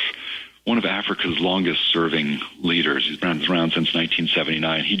one of Africa's longest-serving leaders. He's been around since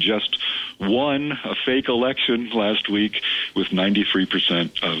 1979. He just won a fake election last week with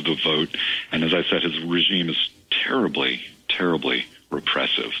 93% of the vote. And as I said, his regime is terribly, terribly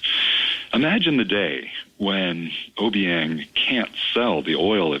repressive. Imagine the day when Obiang can't sell the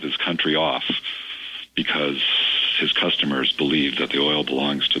oil of his country off because his customers believe that the oil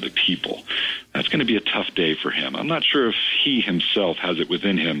belongs to the people. That's going to be a tough day for him. I'm not sure if he himself has it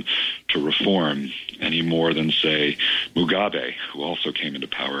within him to reform any more than, say, Mugabe, who also came into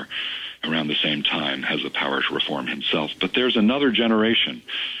power around the same time, has the power to reform himself. But there's another generation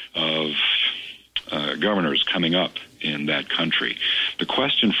of governors coming up in that country. The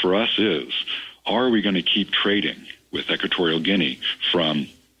question for us is, are we going to keep trading with Equatorial Guinea from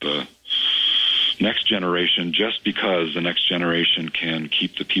the next generation just because the next generation can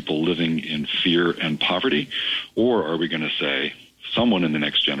keep the people living in fear and poverty? Or are we going to say someone in the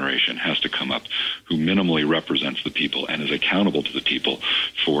next generation has to come up who minimally represents the people and is accountable to the people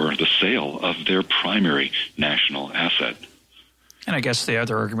for the sale of their primary national asset? And I guess the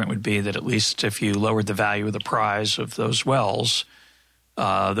other argument would be that at least if you lowered the value of the prize of those wells,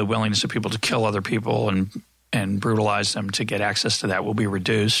 the willingness of people to kill other people and brutalize them to get access to that will be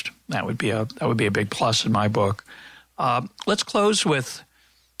reduced. That would be a big plus in my book. Let's close with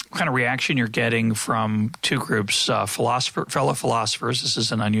what kind of reaction you're getting from two groups, fellow philosophers. This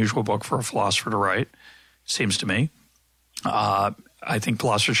is an unusual book for a philosopher to write, seems to me. I think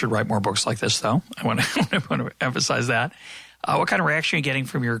philosophers should write more books like this, though. I want to emphasize that. What kind of reaction are you getting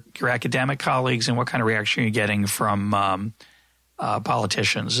from your academic colleagues, and what kind of reaction are you getting from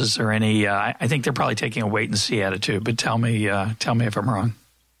politicians? Is there any? I think they're probably taking a wait and see attitude. But tell me if I'm wrong.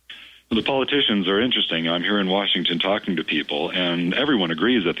 Well, the politicians are interesting. I'm here in Washington talking to people, and everyone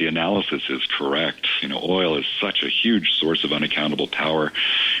agrees that the analysis is correct. Oil is such a huge source of unaccountable power.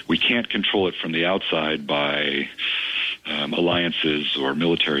 We can't control it from the outside by alliances or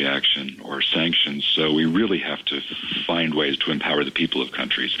military action or sanctions. So we really have to find ways to empower the people of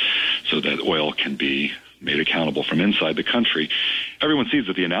countries so that oil can be made accountable from inside the country. Everyone sees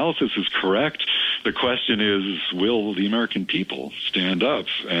that the analysis is correct. The question is, will the American people stand up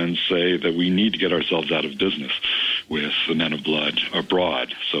and say that we need to get ourselves out of business with the men of blood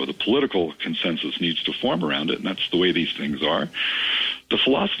abroad? So the political consensus needs to form around it, and that's the way these things are. The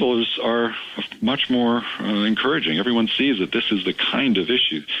philosophers are much more encouraging. Everyone sees that this is the kind of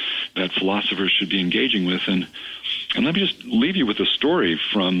issue that philosophers should be engaging with. And let me just leave you with a story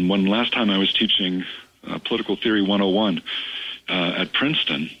from when last time I was teaching Political Theory 101 at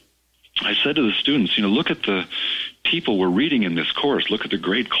Princeton. I said to the students, look at the people we're reading in this course. Look at the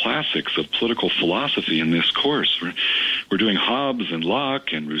great classics of political philosophy in this course. We're doing Hobbes and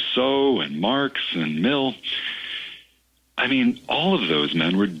Locke and Rousseau and Marx and Mill. I mean, all of those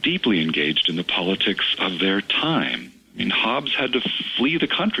men were deeply engaged in the politics of their time. I mean, Hobbes had to flee the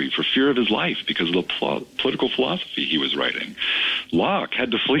country for fear of his life because of the political philosophy he was writing. Locke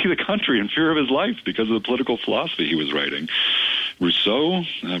had to flee the country in fear of his life because of the political philosophy he was writing. Rousseau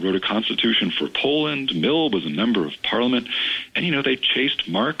wrote a constitution for Poland. Mill was a member of parliament. And, they chased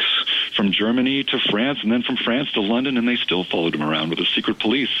Marx from Germany to France and then from France to London, and they still followed him around with a secret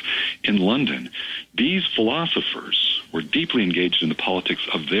police in London. These philosophers were deeply engaged in the politics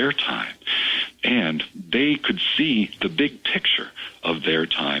of their time, and they could see the big picture of their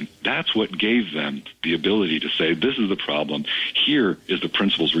time. That's what gave them the ability to say, this is the problem. Here is the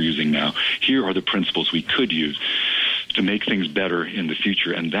principles we're using now. Here are the principles we could use to make things better in the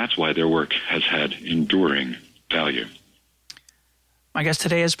future, and that's why their work has had enduring value. My guest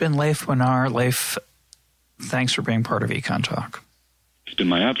today has been Leif Wenar. Leif, thanks for being part of EconTalk. It's been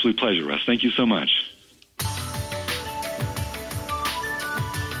my absolute pleasure, Russ. Thank you so much.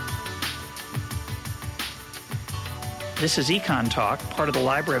 This is EconTalk, part of the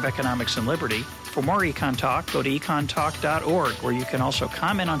Library of Economics and Liberty. For more EconTalk, go to econtalk.org, where you can also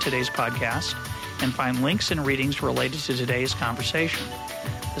comment on today's podcast and find links and readings related to today's conversation.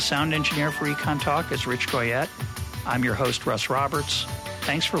 The sound engineer for EconTalk is Rich Goyette. I'm your host, Russ Roberts.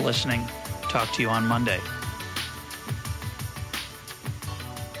 Thanks for listening. Talk to you on Monday.